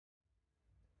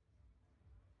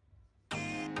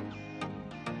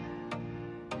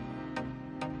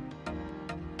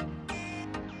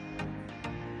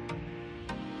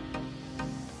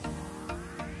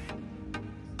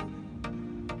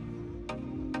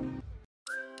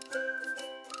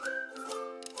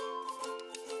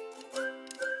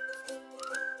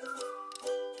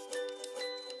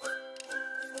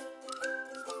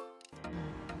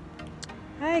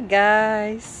Hi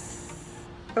guys,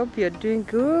 hope you're doing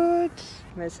good.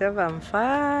 Myself, I'm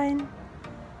fine.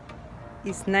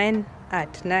 It's 9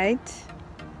 at night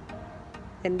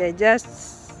and I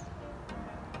just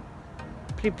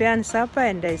prepared supper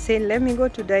and I said let me go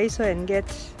to Daiso and get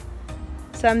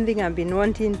something I've been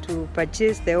wanting to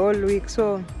purchase the whole week.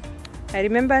 So I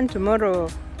remember tomorrow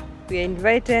we are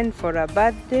invited for a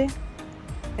birthday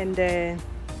and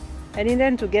I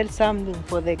needed to get something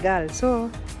for the girl.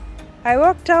 So I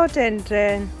walked out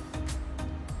and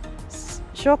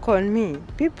shock on me.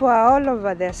 People are all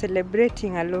over there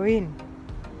celebrating Halloween.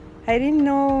 I didn't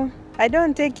know. I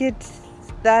don't take it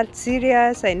that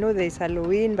serious. I know there's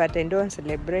Halloween, but I don't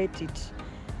celebrate it.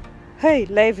 Hey,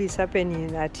 life is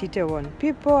happening at Itaewon.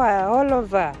 People are all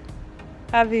over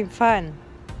having fun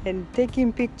and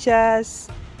taking pictures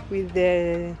with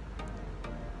the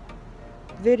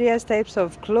various types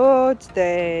of clothes,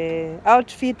 the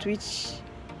outfit which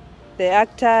the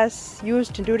actors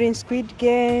used during Squid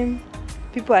Game.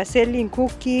 People are selling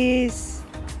cookies.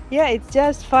 Yeah, it's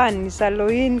just fun. It's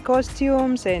Halloween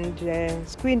costumes and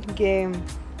Squid Game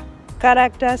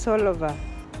characters all over.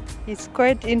 It's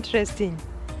quite interesting.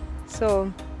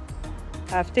 So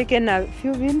I've taken a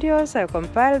few videos, I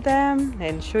compiled them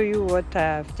and show you what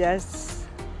I've just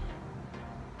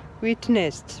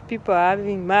witnessed. People are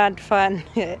having mad fun.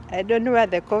 I don't know where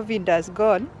the COVID has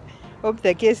gone. Hope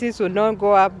the cases will not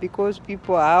go up because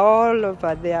people are all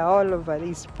over. They are all over.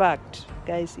 It's packed,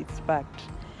 guys. It's packed.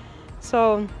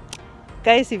 So,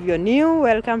 guys, if you're new,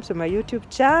 welcome to my YouTube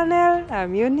channel.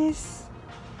 I'm Eunice.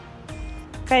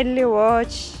 Kindly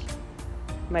watch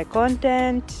my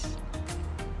content,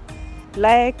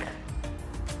 like,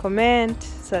 comment,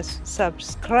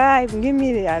 subscribe. Give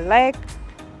me a like.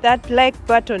 That like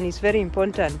button is very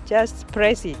important. Just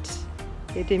press it.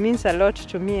 It means a lot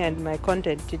to me and my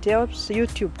content. It helps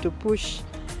YouTube to push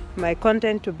my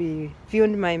content to be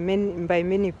viewed by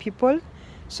many people.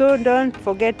 So don't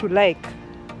forget to like.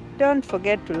 Don't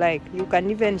forget to like. You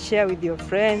can even share with your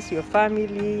friends, your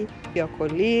family, your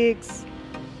colleagues.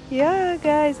 Yeah,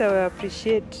 guys, I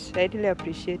really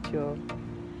appreciate you all.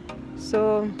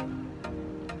 So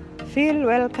feel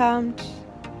welcomed.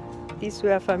 This is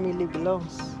where family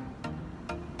belongs.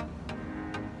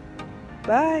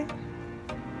 Bye.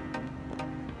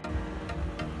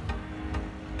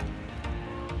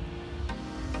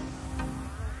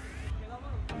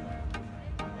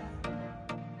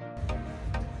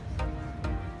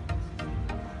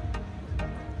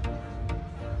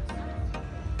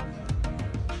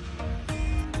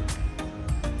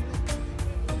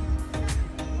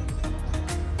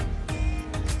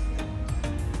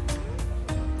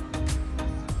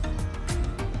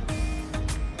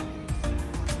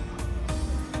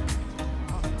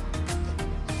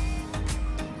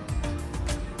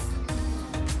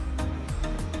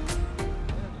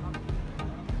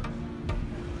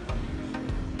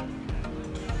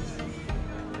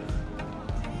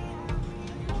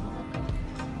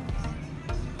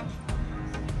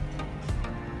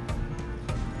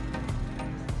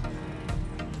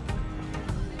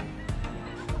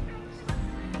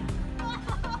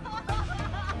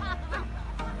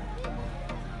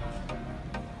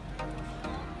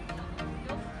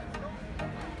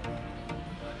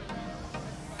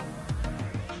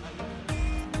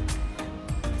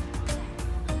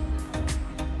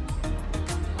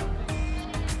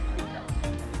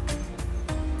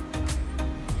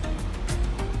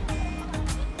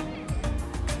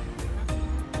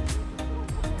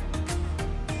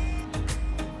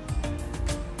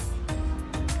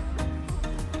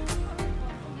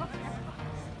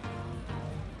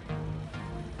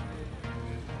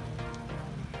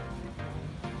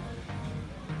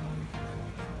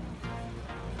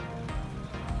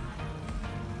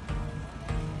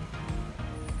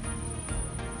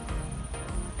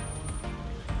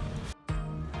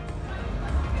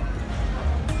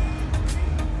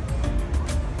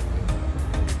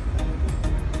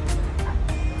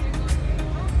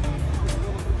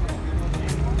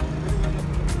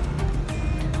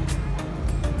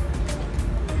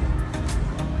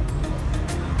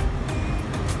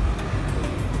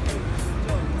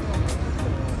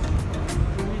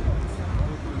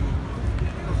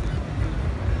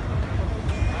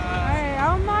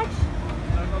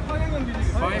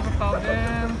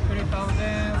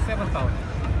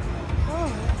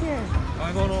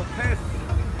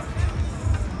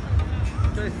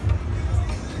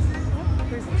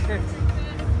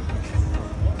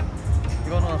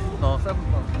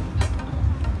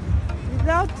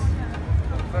 Without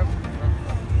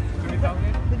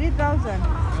 3,000.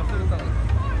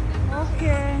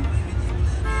 Okay.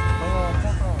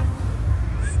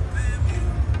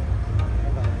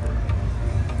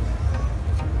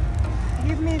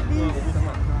 me this.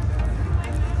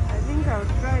 I think I'll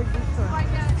try this one.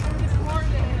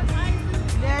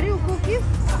 There are you cookies?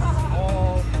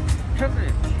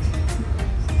 candy.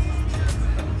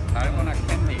 I want a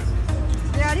candy.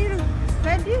 There are you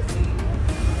candies?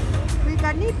 We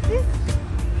can eat this?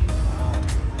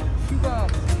 Sugar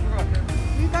candy.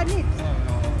 We can eat? No.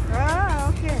 Ah,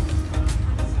 okay.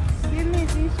 Give me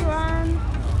this one.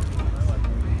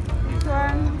 This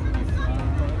one.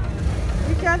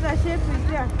 Which other shape is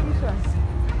there? This one.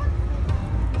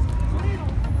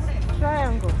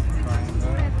 Triangle.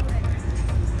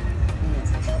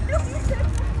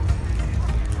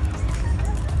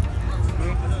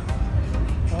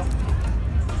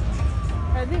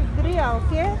 I think 3 are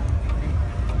okay.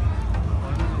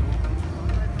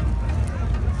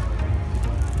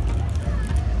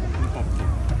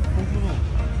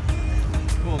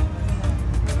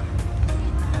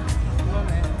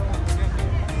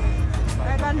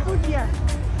 I can put here.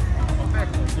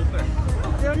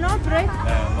 You're not bread?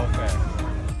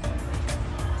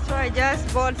 So I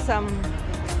just bought some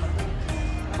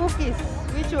cookies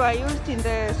which were used in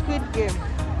the Squid Game.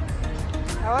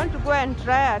 I want to go and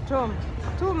try at home.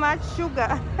 Too much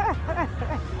sugar.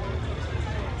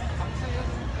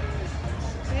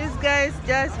 These guys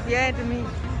just behind me,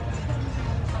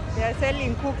 they are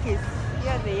selling cookies.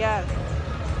 Here they are.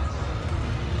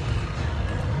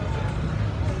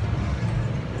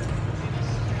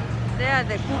 There are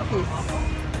the cookies.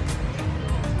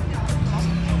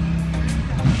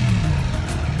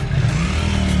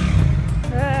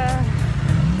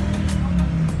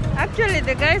 Actually,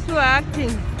 the guys who are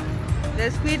acting the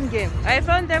Squid Game, I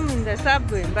found them in the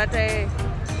subway, but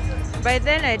by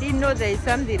then I didn't know there is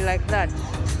something like that.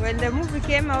 When the movie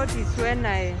came out is when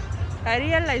I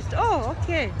realized, oh,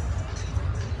 okay,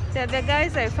 they're the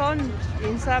guys I found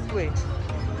in subway.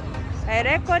 I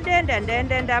recorded and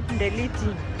ended up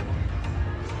deleting.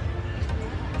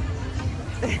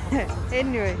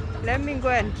 Anyway, let me go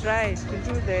and try to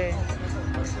do the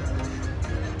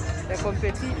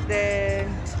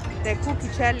cookie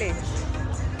challenge.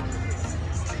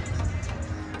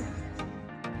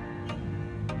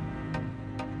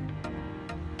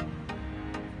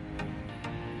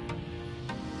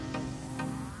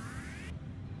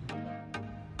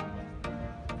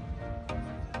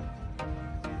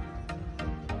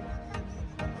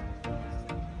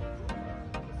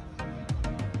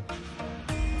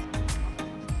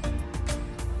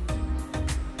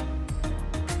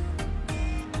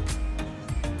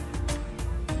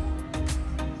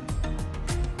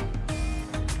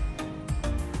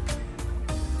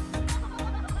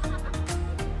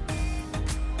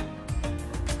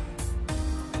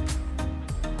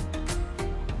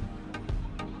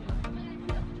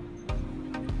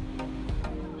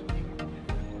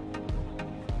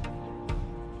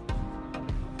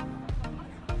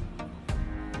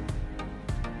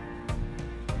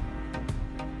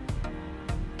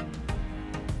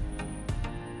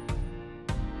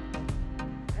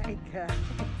 Hi guys,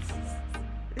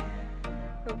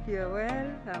 hope you're well.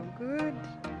 I'm good.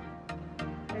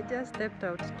 I just stepped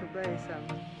out to buy some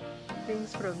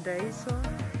things from Itaewon,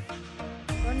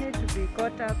 only to be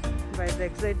caught up by the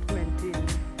excitement in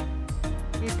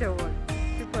Itaewon.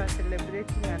 People are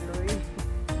celebrating Halloween.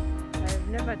 I've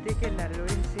never taken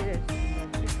Halloween seriously,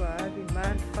 but people are having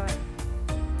mad fun.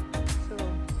 So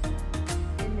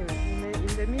anyway,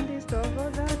 in the midst of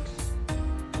all that,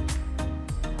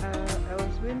 I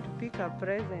was going to pick a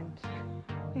present.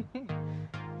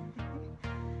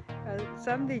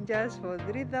 Something just for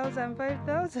 3,000,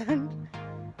 5,000,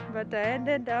 but I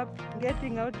ended up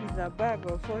getting out with a bag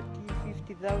of 40,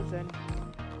 50,000.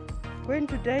 Going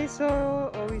to Daiso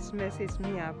always messes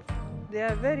me up. There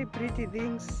are very pretty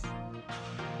things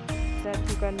that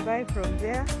you can buy from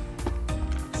there.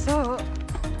 So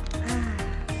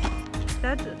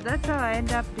that's how I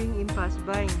end up doing impulse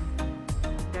buying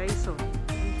Daiso.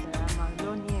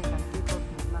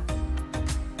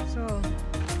 So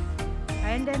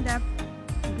I ended up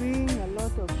doing a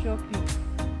lot of shopping.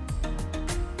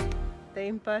 The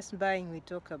impulse buying we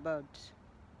talk about.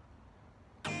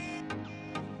 But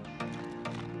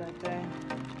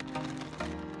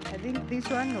I think this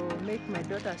one will make my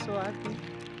daughter so happy.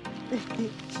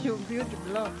 She'll build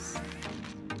blocks.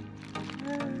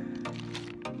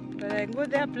 But I go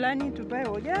there planning to buy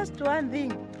just one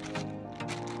thing.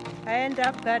 I end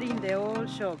up carrying the whole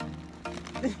shop.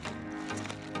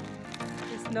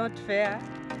 Not fair.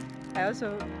 I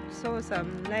also saw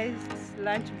some nice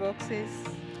lunch boxes.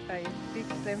 I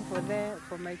picked them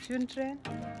for my children.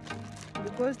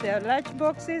 Because they are lunch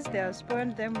boxes, they have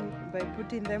spoiled them by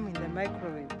putting them in the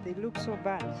microwave. They look so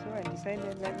bad. So I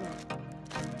decided let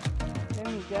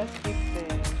me me just pick the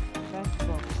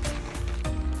lunchbox.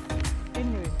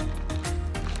 Anyway,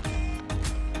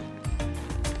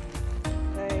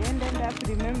 I ended up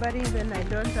remembering when I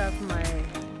don't have my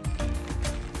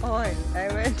oil.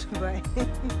 I went to buy.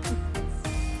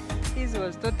 This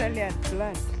was totally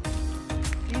unplanned.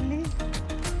 Really?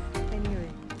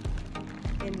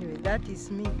 Anyway, that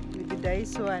is me with the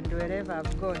Daiso and wherever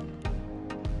I've gone.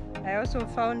 I also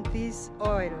found this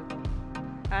oil,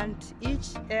 and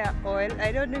each hair oil,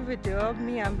 I don't know if it will help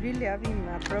me. I'm really having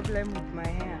a problem with my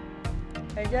hair.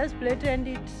 I just flattened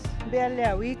it barely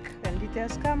a week and it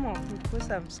has come off because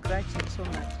I'm scratching so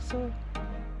much. So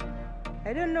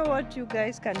I don't know what you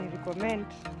guys can recommend,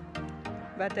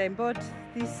 but I bought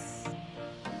this.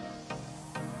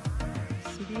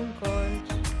 It's being called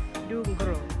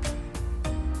Dungro,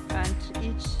 and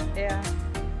each hair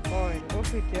oil.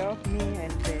 Hope it help me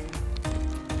and the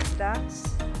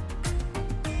ducks.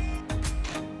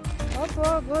 Hope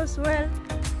all goes well.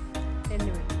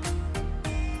 Anyway,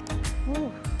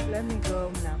 let me go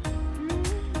home now.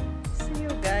 See you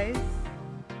guys.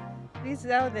 This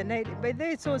is how the night. By the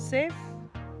way, it's so safe.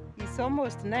 It's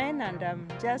almost 9 and I'm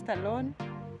just alone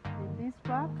in this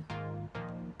park.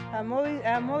 I'm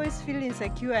always feeling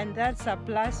secure, and that's a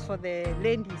plus for the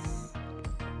ladies.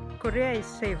 Korea is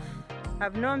safe.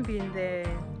 I've not been the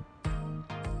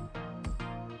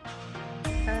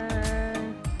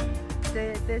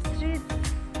street.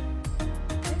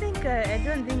 I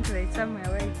don't think it's somewhere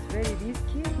where it's very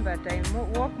risky, but I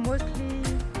walk mostly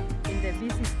in the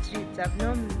busy streets.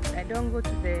 I don't go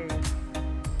to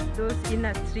those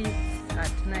inner streets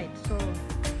at night. So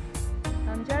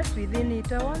I'm just within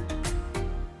Itaewon,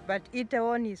 but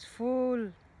Itaewon is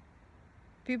full.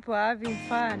 People are having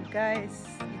fun, guys.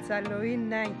 It's Halloween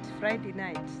night, Friday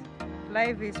night.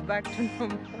 Life is back to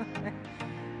normal.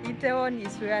 Itaewon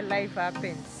is where life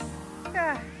happens.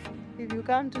 If you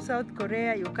come to South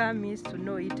Korea, you can't miss to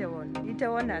know Itaewon.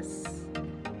 Itaewon has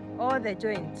all the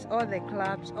joints, all the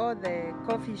clubs, all the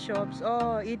coffee shops,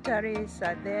 all eateries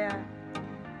are there.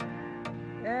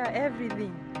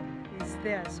 Everything is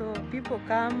there. So people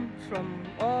come from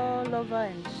all over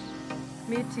and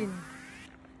meet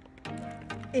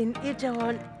in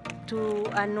Itaewon to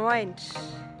unwind.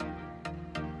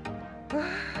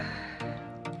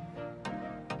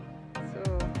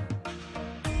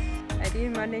 I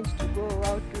didn't manage to go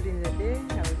out during the day.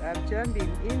 I've just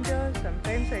been indoors.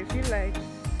 Sometimes I feel like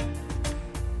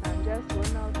I'm just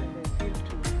going out and I feel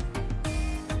to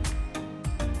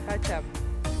catch up.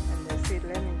 And I said,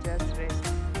 let me just rest.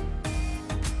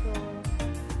 So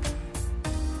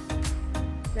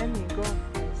let me go.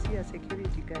 I see a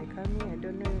security guy coming. I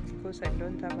don't know because I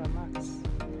don't have a mask.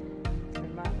 The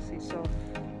mask is off.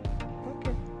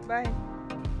 Okay, bye.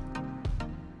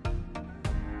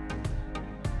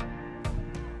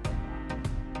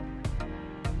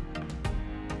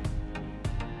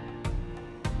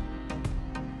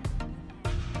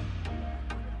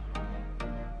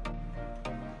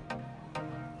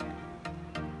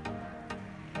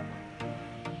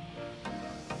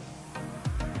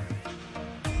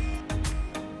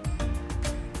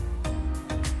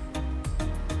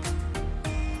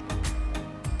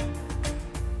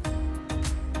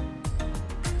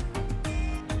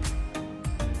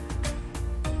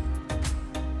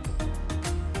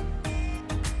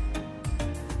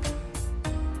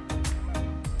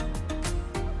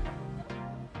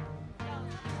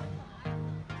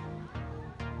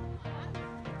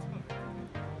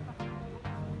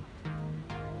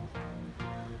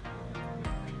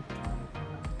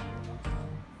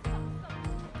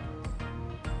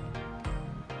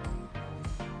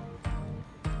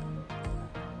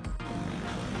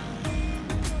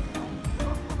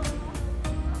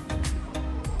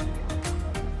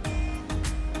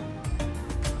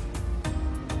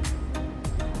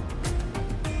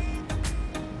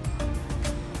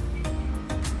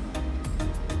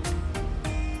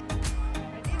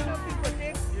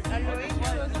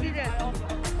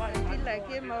 Until I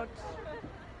came out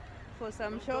for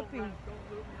some shopping.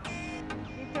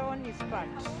 Itaewon is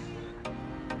packed,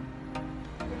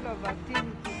 full of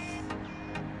activities.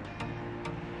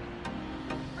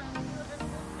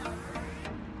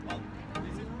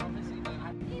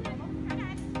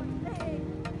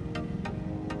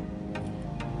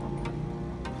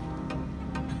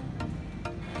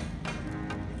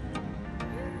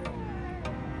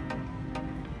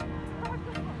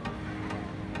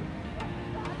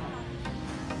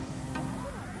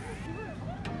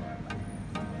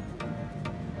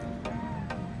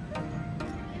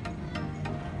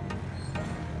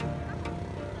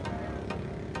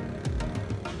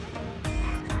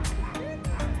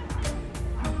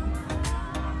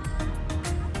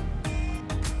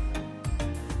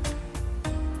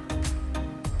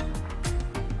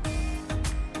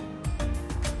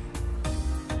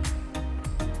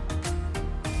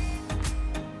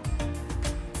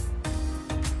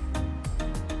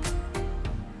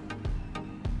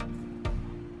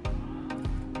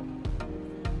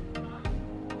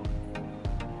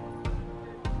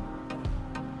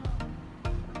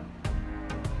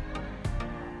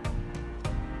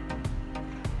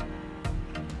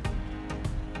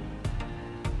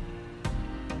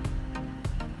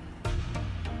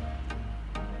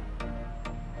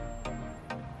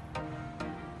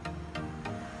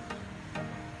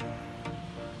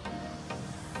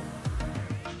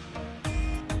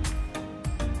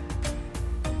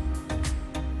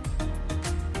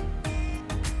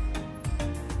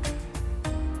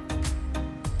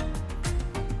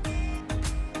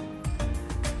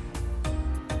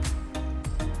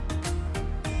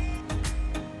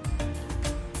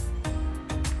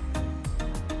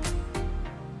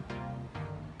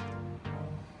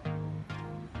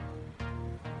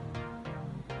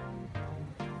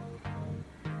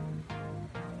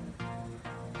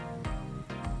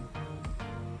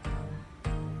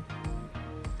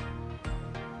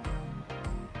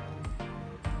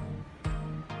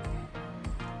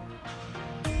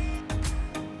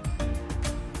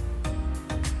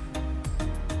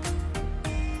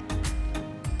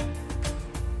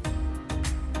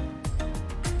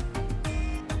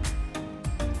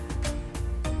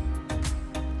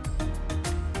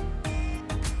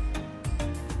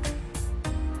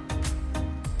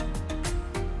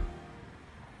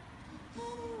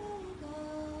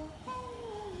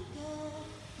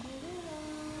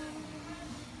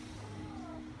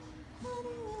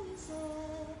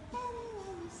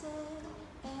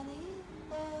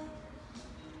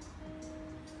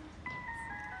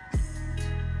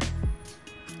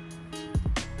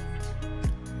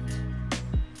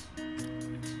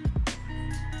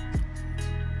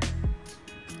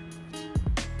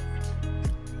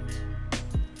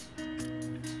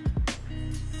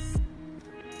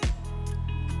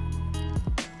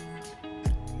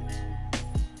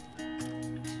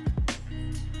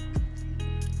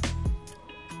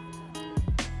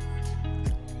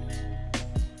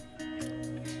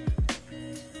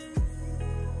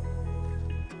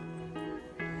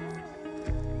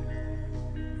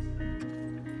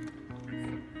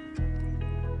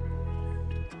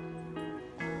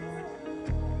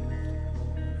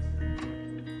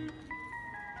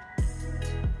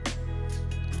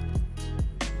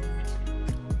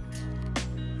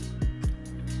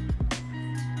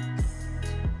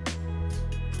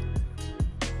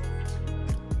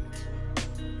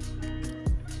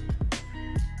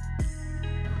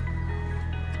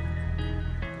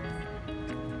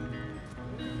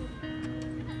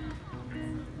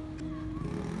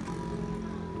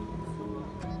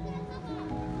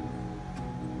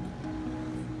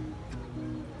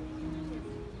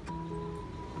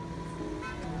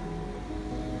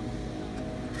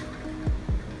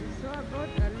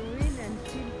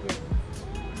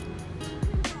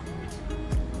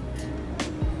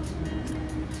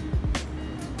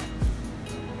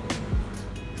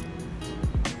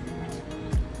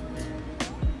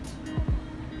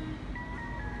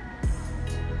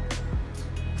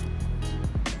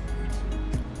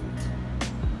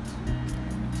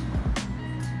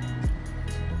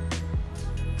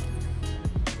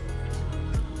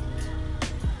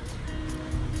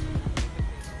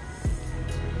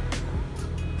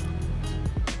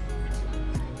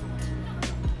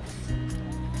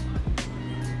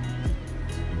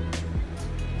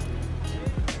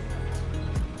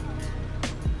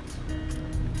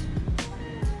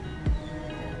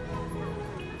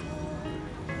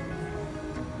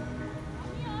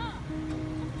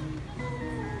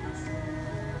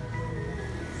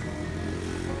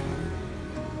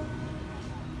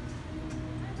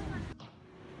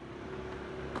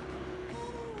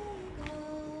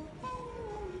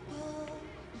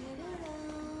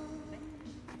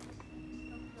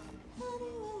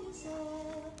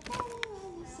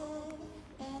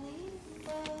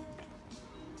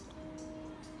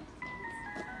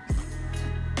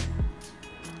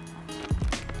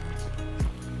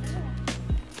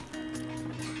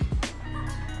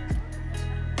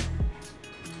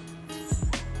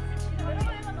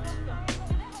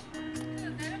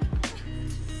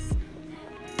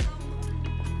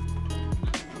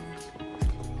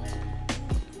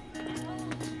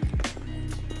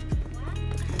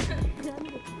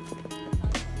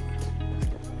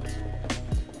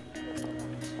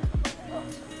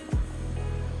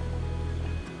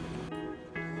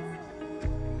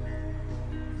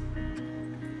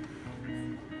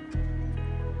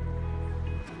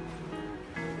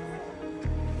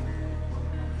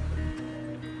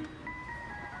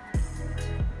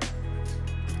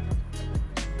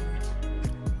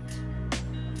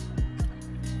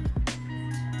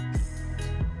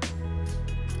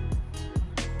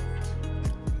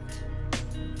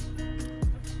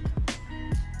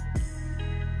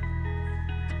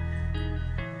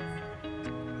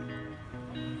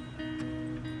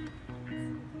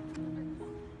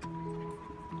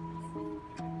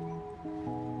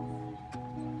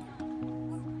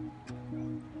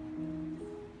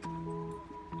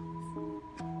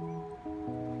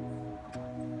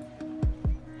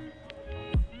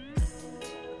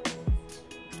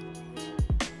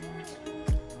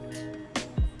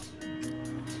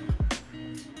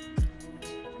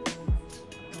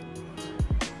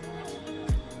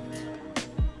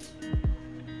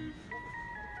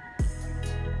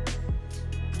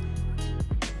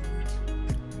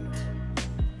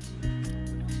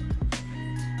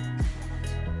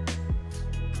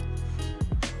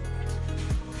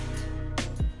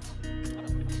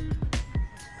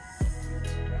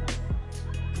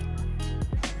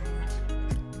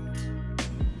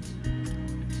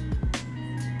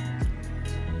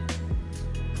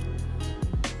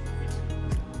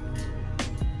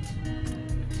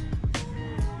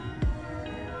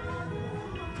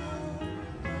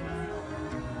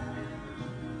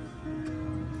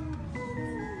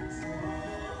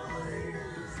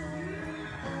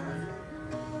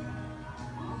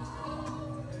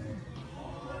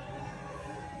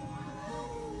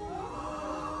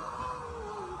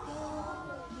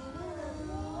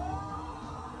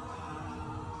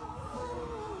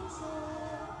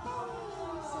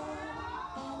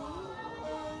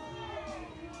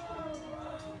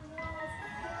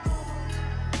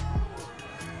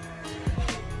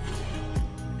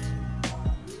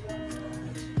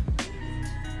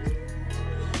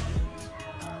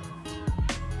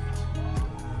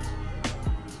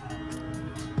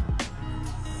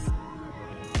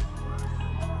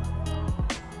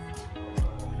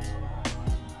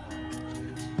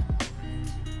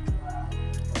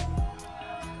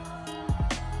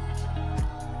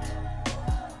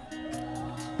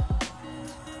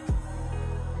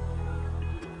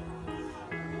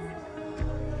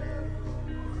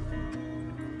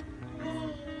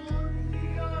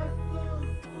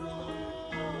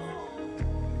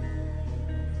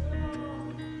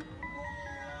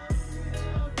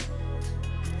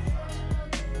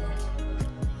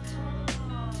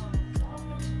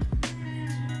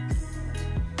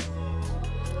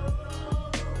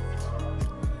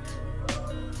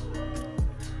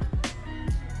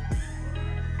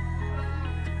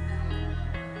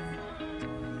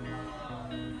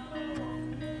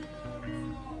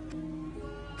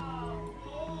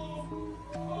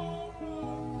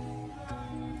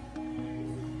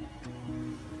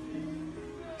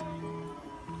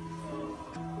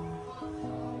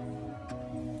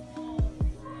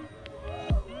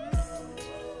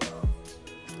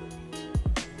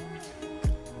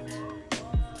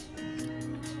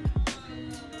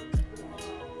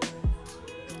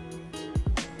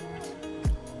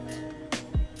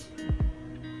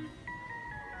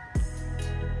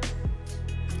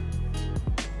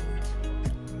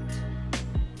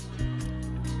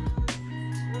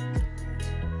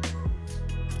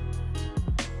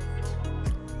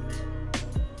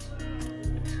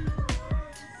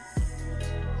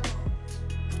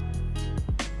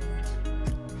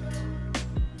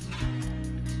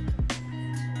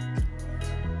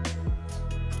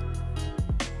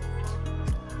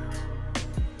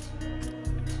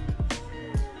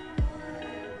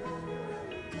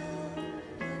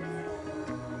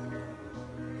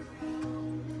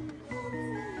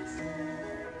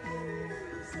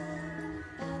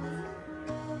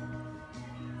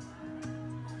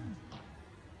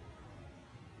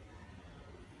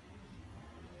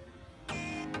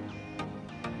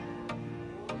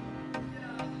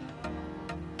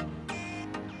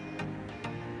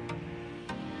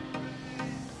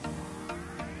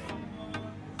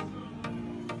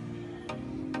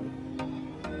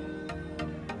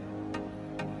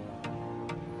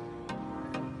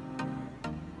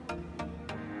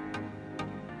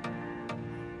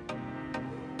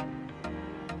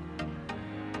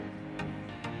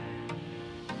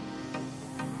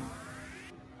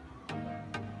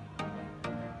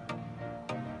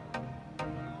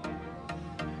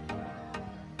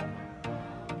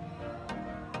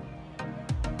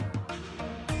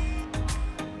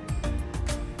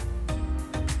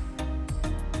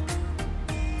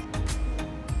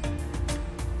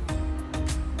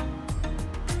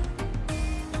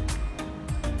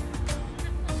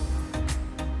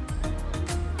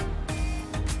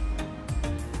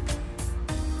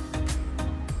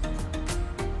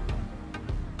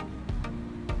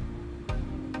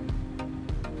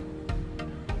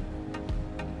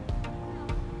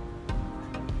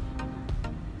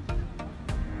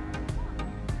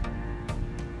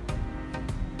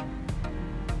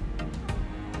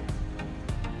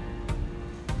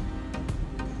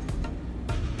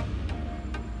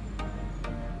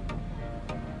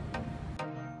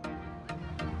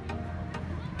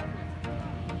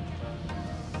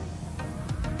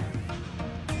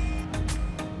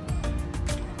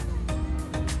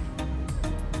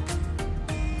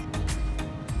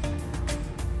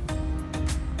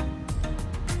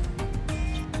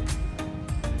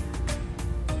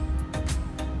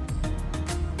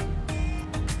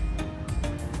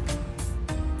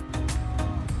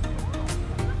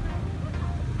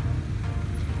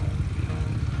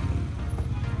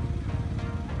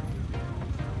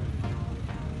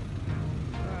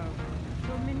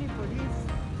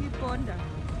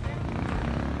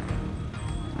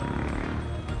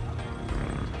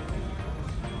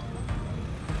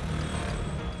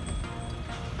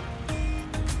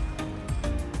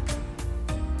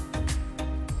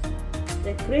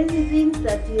 The crazy things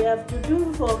that you have to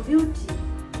do for beauty.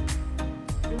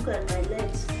 Look at my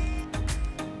legs.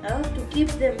 I have to keep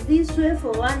them this way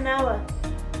for 1 hour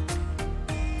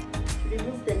to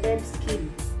remove the dead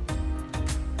skin.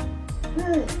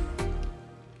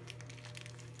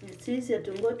 It's easier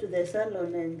to go to the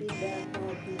salon and be done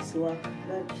all this work,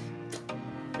 but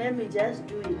let me just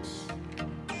do it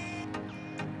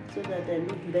so that I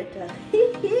look better.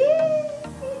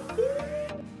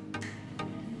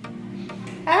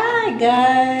 Hi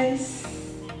guys.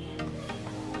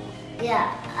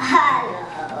 Yeah,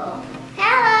 hello.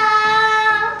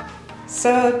 Hello.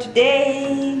 So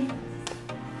today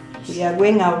we are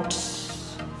going out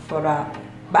for a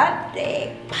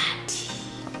birthday party.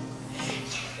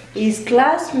 His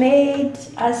classmate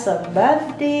has a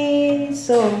birthday,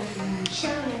 so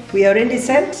we are already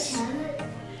set.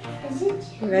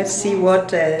 Let's see what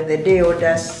the day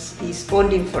orders is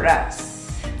holding for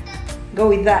us. Go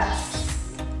with us.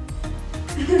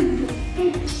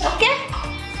 Okay?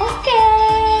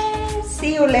 Okay.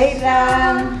 See you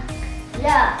later.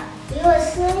 Yeah, we will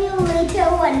see you later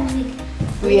when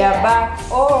We are back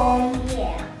home.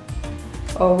 Yeah.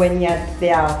 Or when you're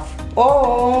there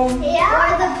home. Yeah.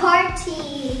 For the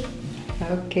party.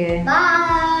 Okay.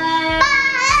 Bye.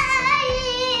 Bye.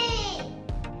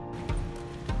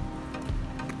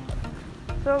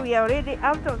 So we are already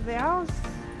out of the house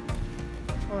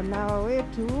on our way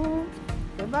to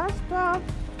the bus stop.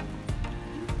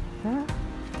 Huh?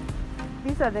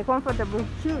 These are the comfortable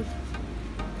shoes.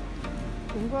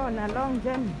 You can go on a long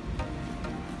journey.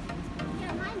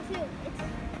 Yeah, mine too. It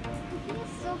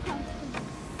feels so comfortable.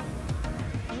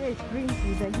 Yeah, it brings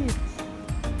you the heat.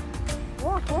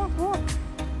 Walk, walk, walk.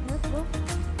 Let's go.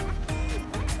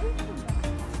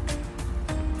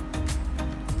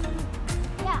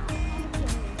 Yeah.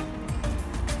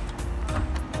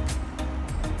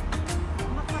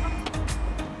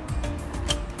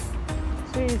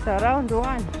 So it's around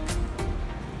 1.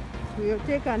 We'll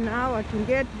take an hour to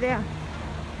get there.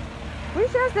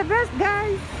 Wish us the best,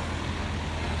 guys.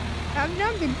 I've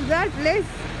not been to that place.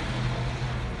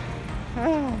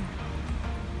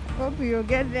 Hope you'll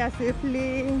get there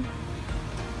safely.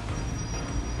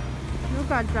 Look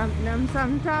at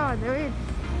Namsam Tower, the way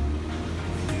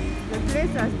the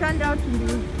place has turned out to be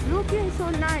looking so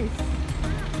nice.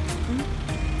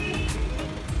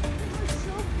 We're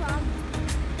so proud.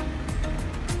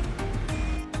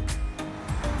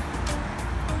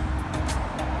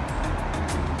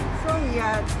 So we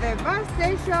are at the bus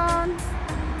station,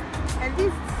 and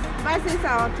these buses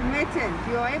are automated.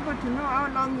 You are able to know how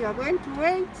long you are going to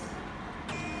wait,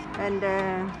 and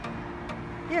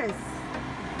yes,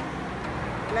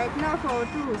 like now for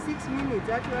 6 minutes,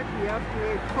 that's what we have to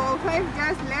wait. 5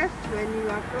 just left when you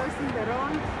are crossing the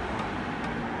road.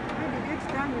 Where did it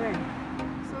stand when?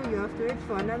 So you have to wait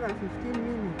for another 15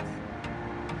 minutes.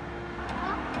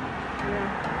 Yeah.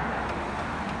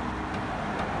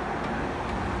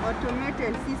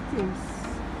 Automated systems,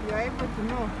 you are able to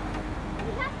know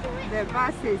We have to wait the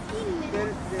buses, 15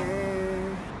 minutes.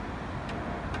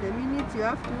 the minutes you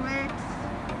have to wait.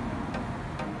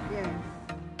 Yes.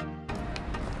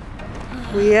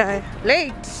 We are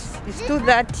late. It's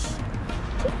 2:30.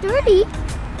 2:30.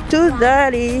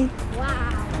 2:30. Wow.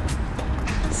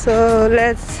 So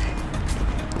let's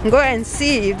go and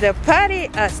see if the party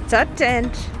has started.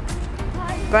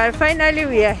 But finally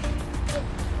we are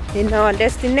in our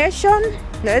destination.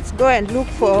 Let's go and look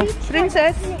for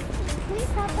Princess. Please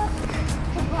help us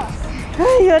the bus.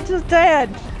 You're too tired.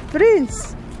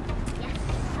 Prince,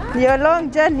 your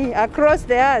long journey across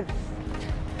the earth.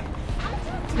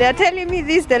 They are telling me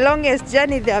this is the longest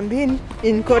journey they have been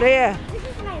in Korea. This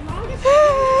is my longest.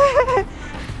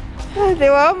 They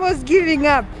were almost giving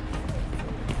up.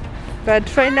 But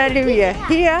finally we are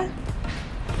here.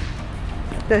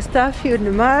 The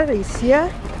Starfield Mall is here.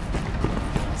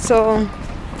 So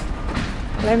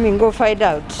let me go find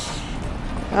out.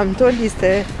 I'm told it's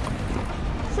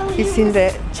in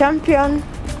the Champion.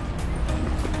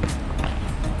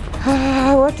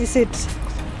 What is it?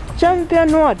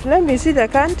 Champion what? Let me see the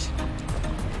count.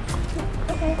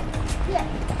 Okay. Yeah.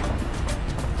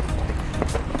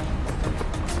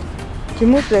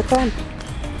 Remove the count.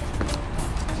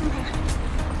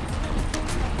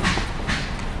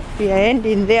 We are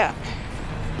ending there.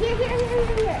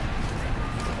 Here.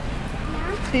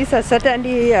 This is a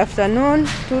Saturday afternoon,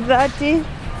 2:30.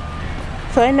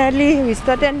 Finally, we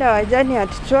started our journey at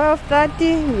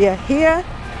 12:30. We are here.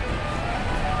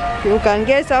 You can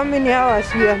guess how many hours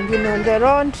we have been on the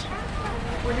road.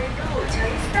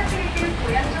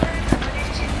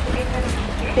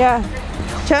 Yeah,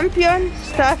 Champion,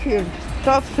 Starfield,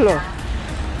 top floor.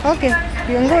 Okay,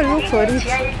 You can go look for it.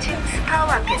 지하 1층 스파오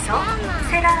앞에서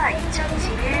세라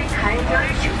 2021 가을여울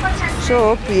슈퍼찬스 So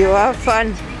hope you have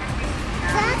fun.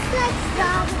 That's like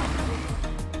stop.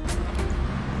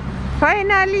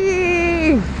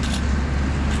 Finally,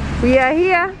 we are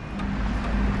here.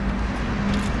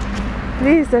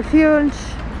 This is the field.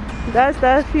 That's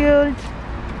the field.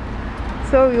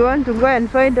 So we want to go and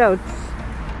find out.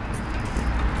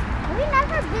 We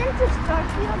never been to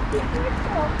Starfield before,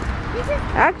 so this is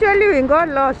Actually, we got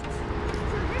lost. so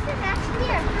this is actually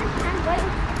our first time going.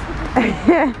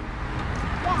 Yeah.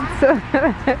 Yeah, So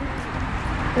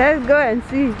let's go and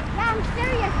see. yeah, I'm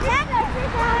serious. This is our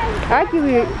first time.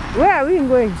 Actually, where are we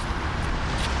going?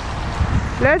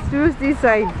 Let's use this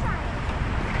side.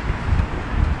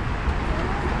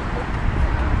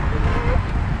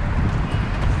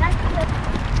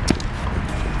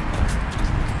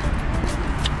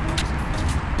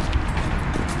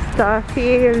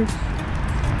 Starfield.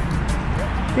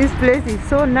 This place is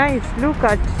so nice. Look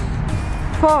at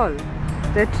fall.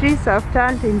 The trees have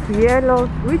turned into yellow.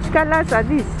 Which colors are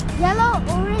these? Yellow,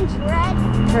 orange, red.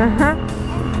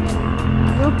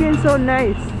 Looking so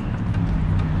nice.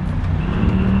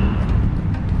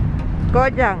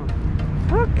 Gojang.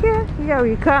 Okay, here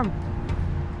we come.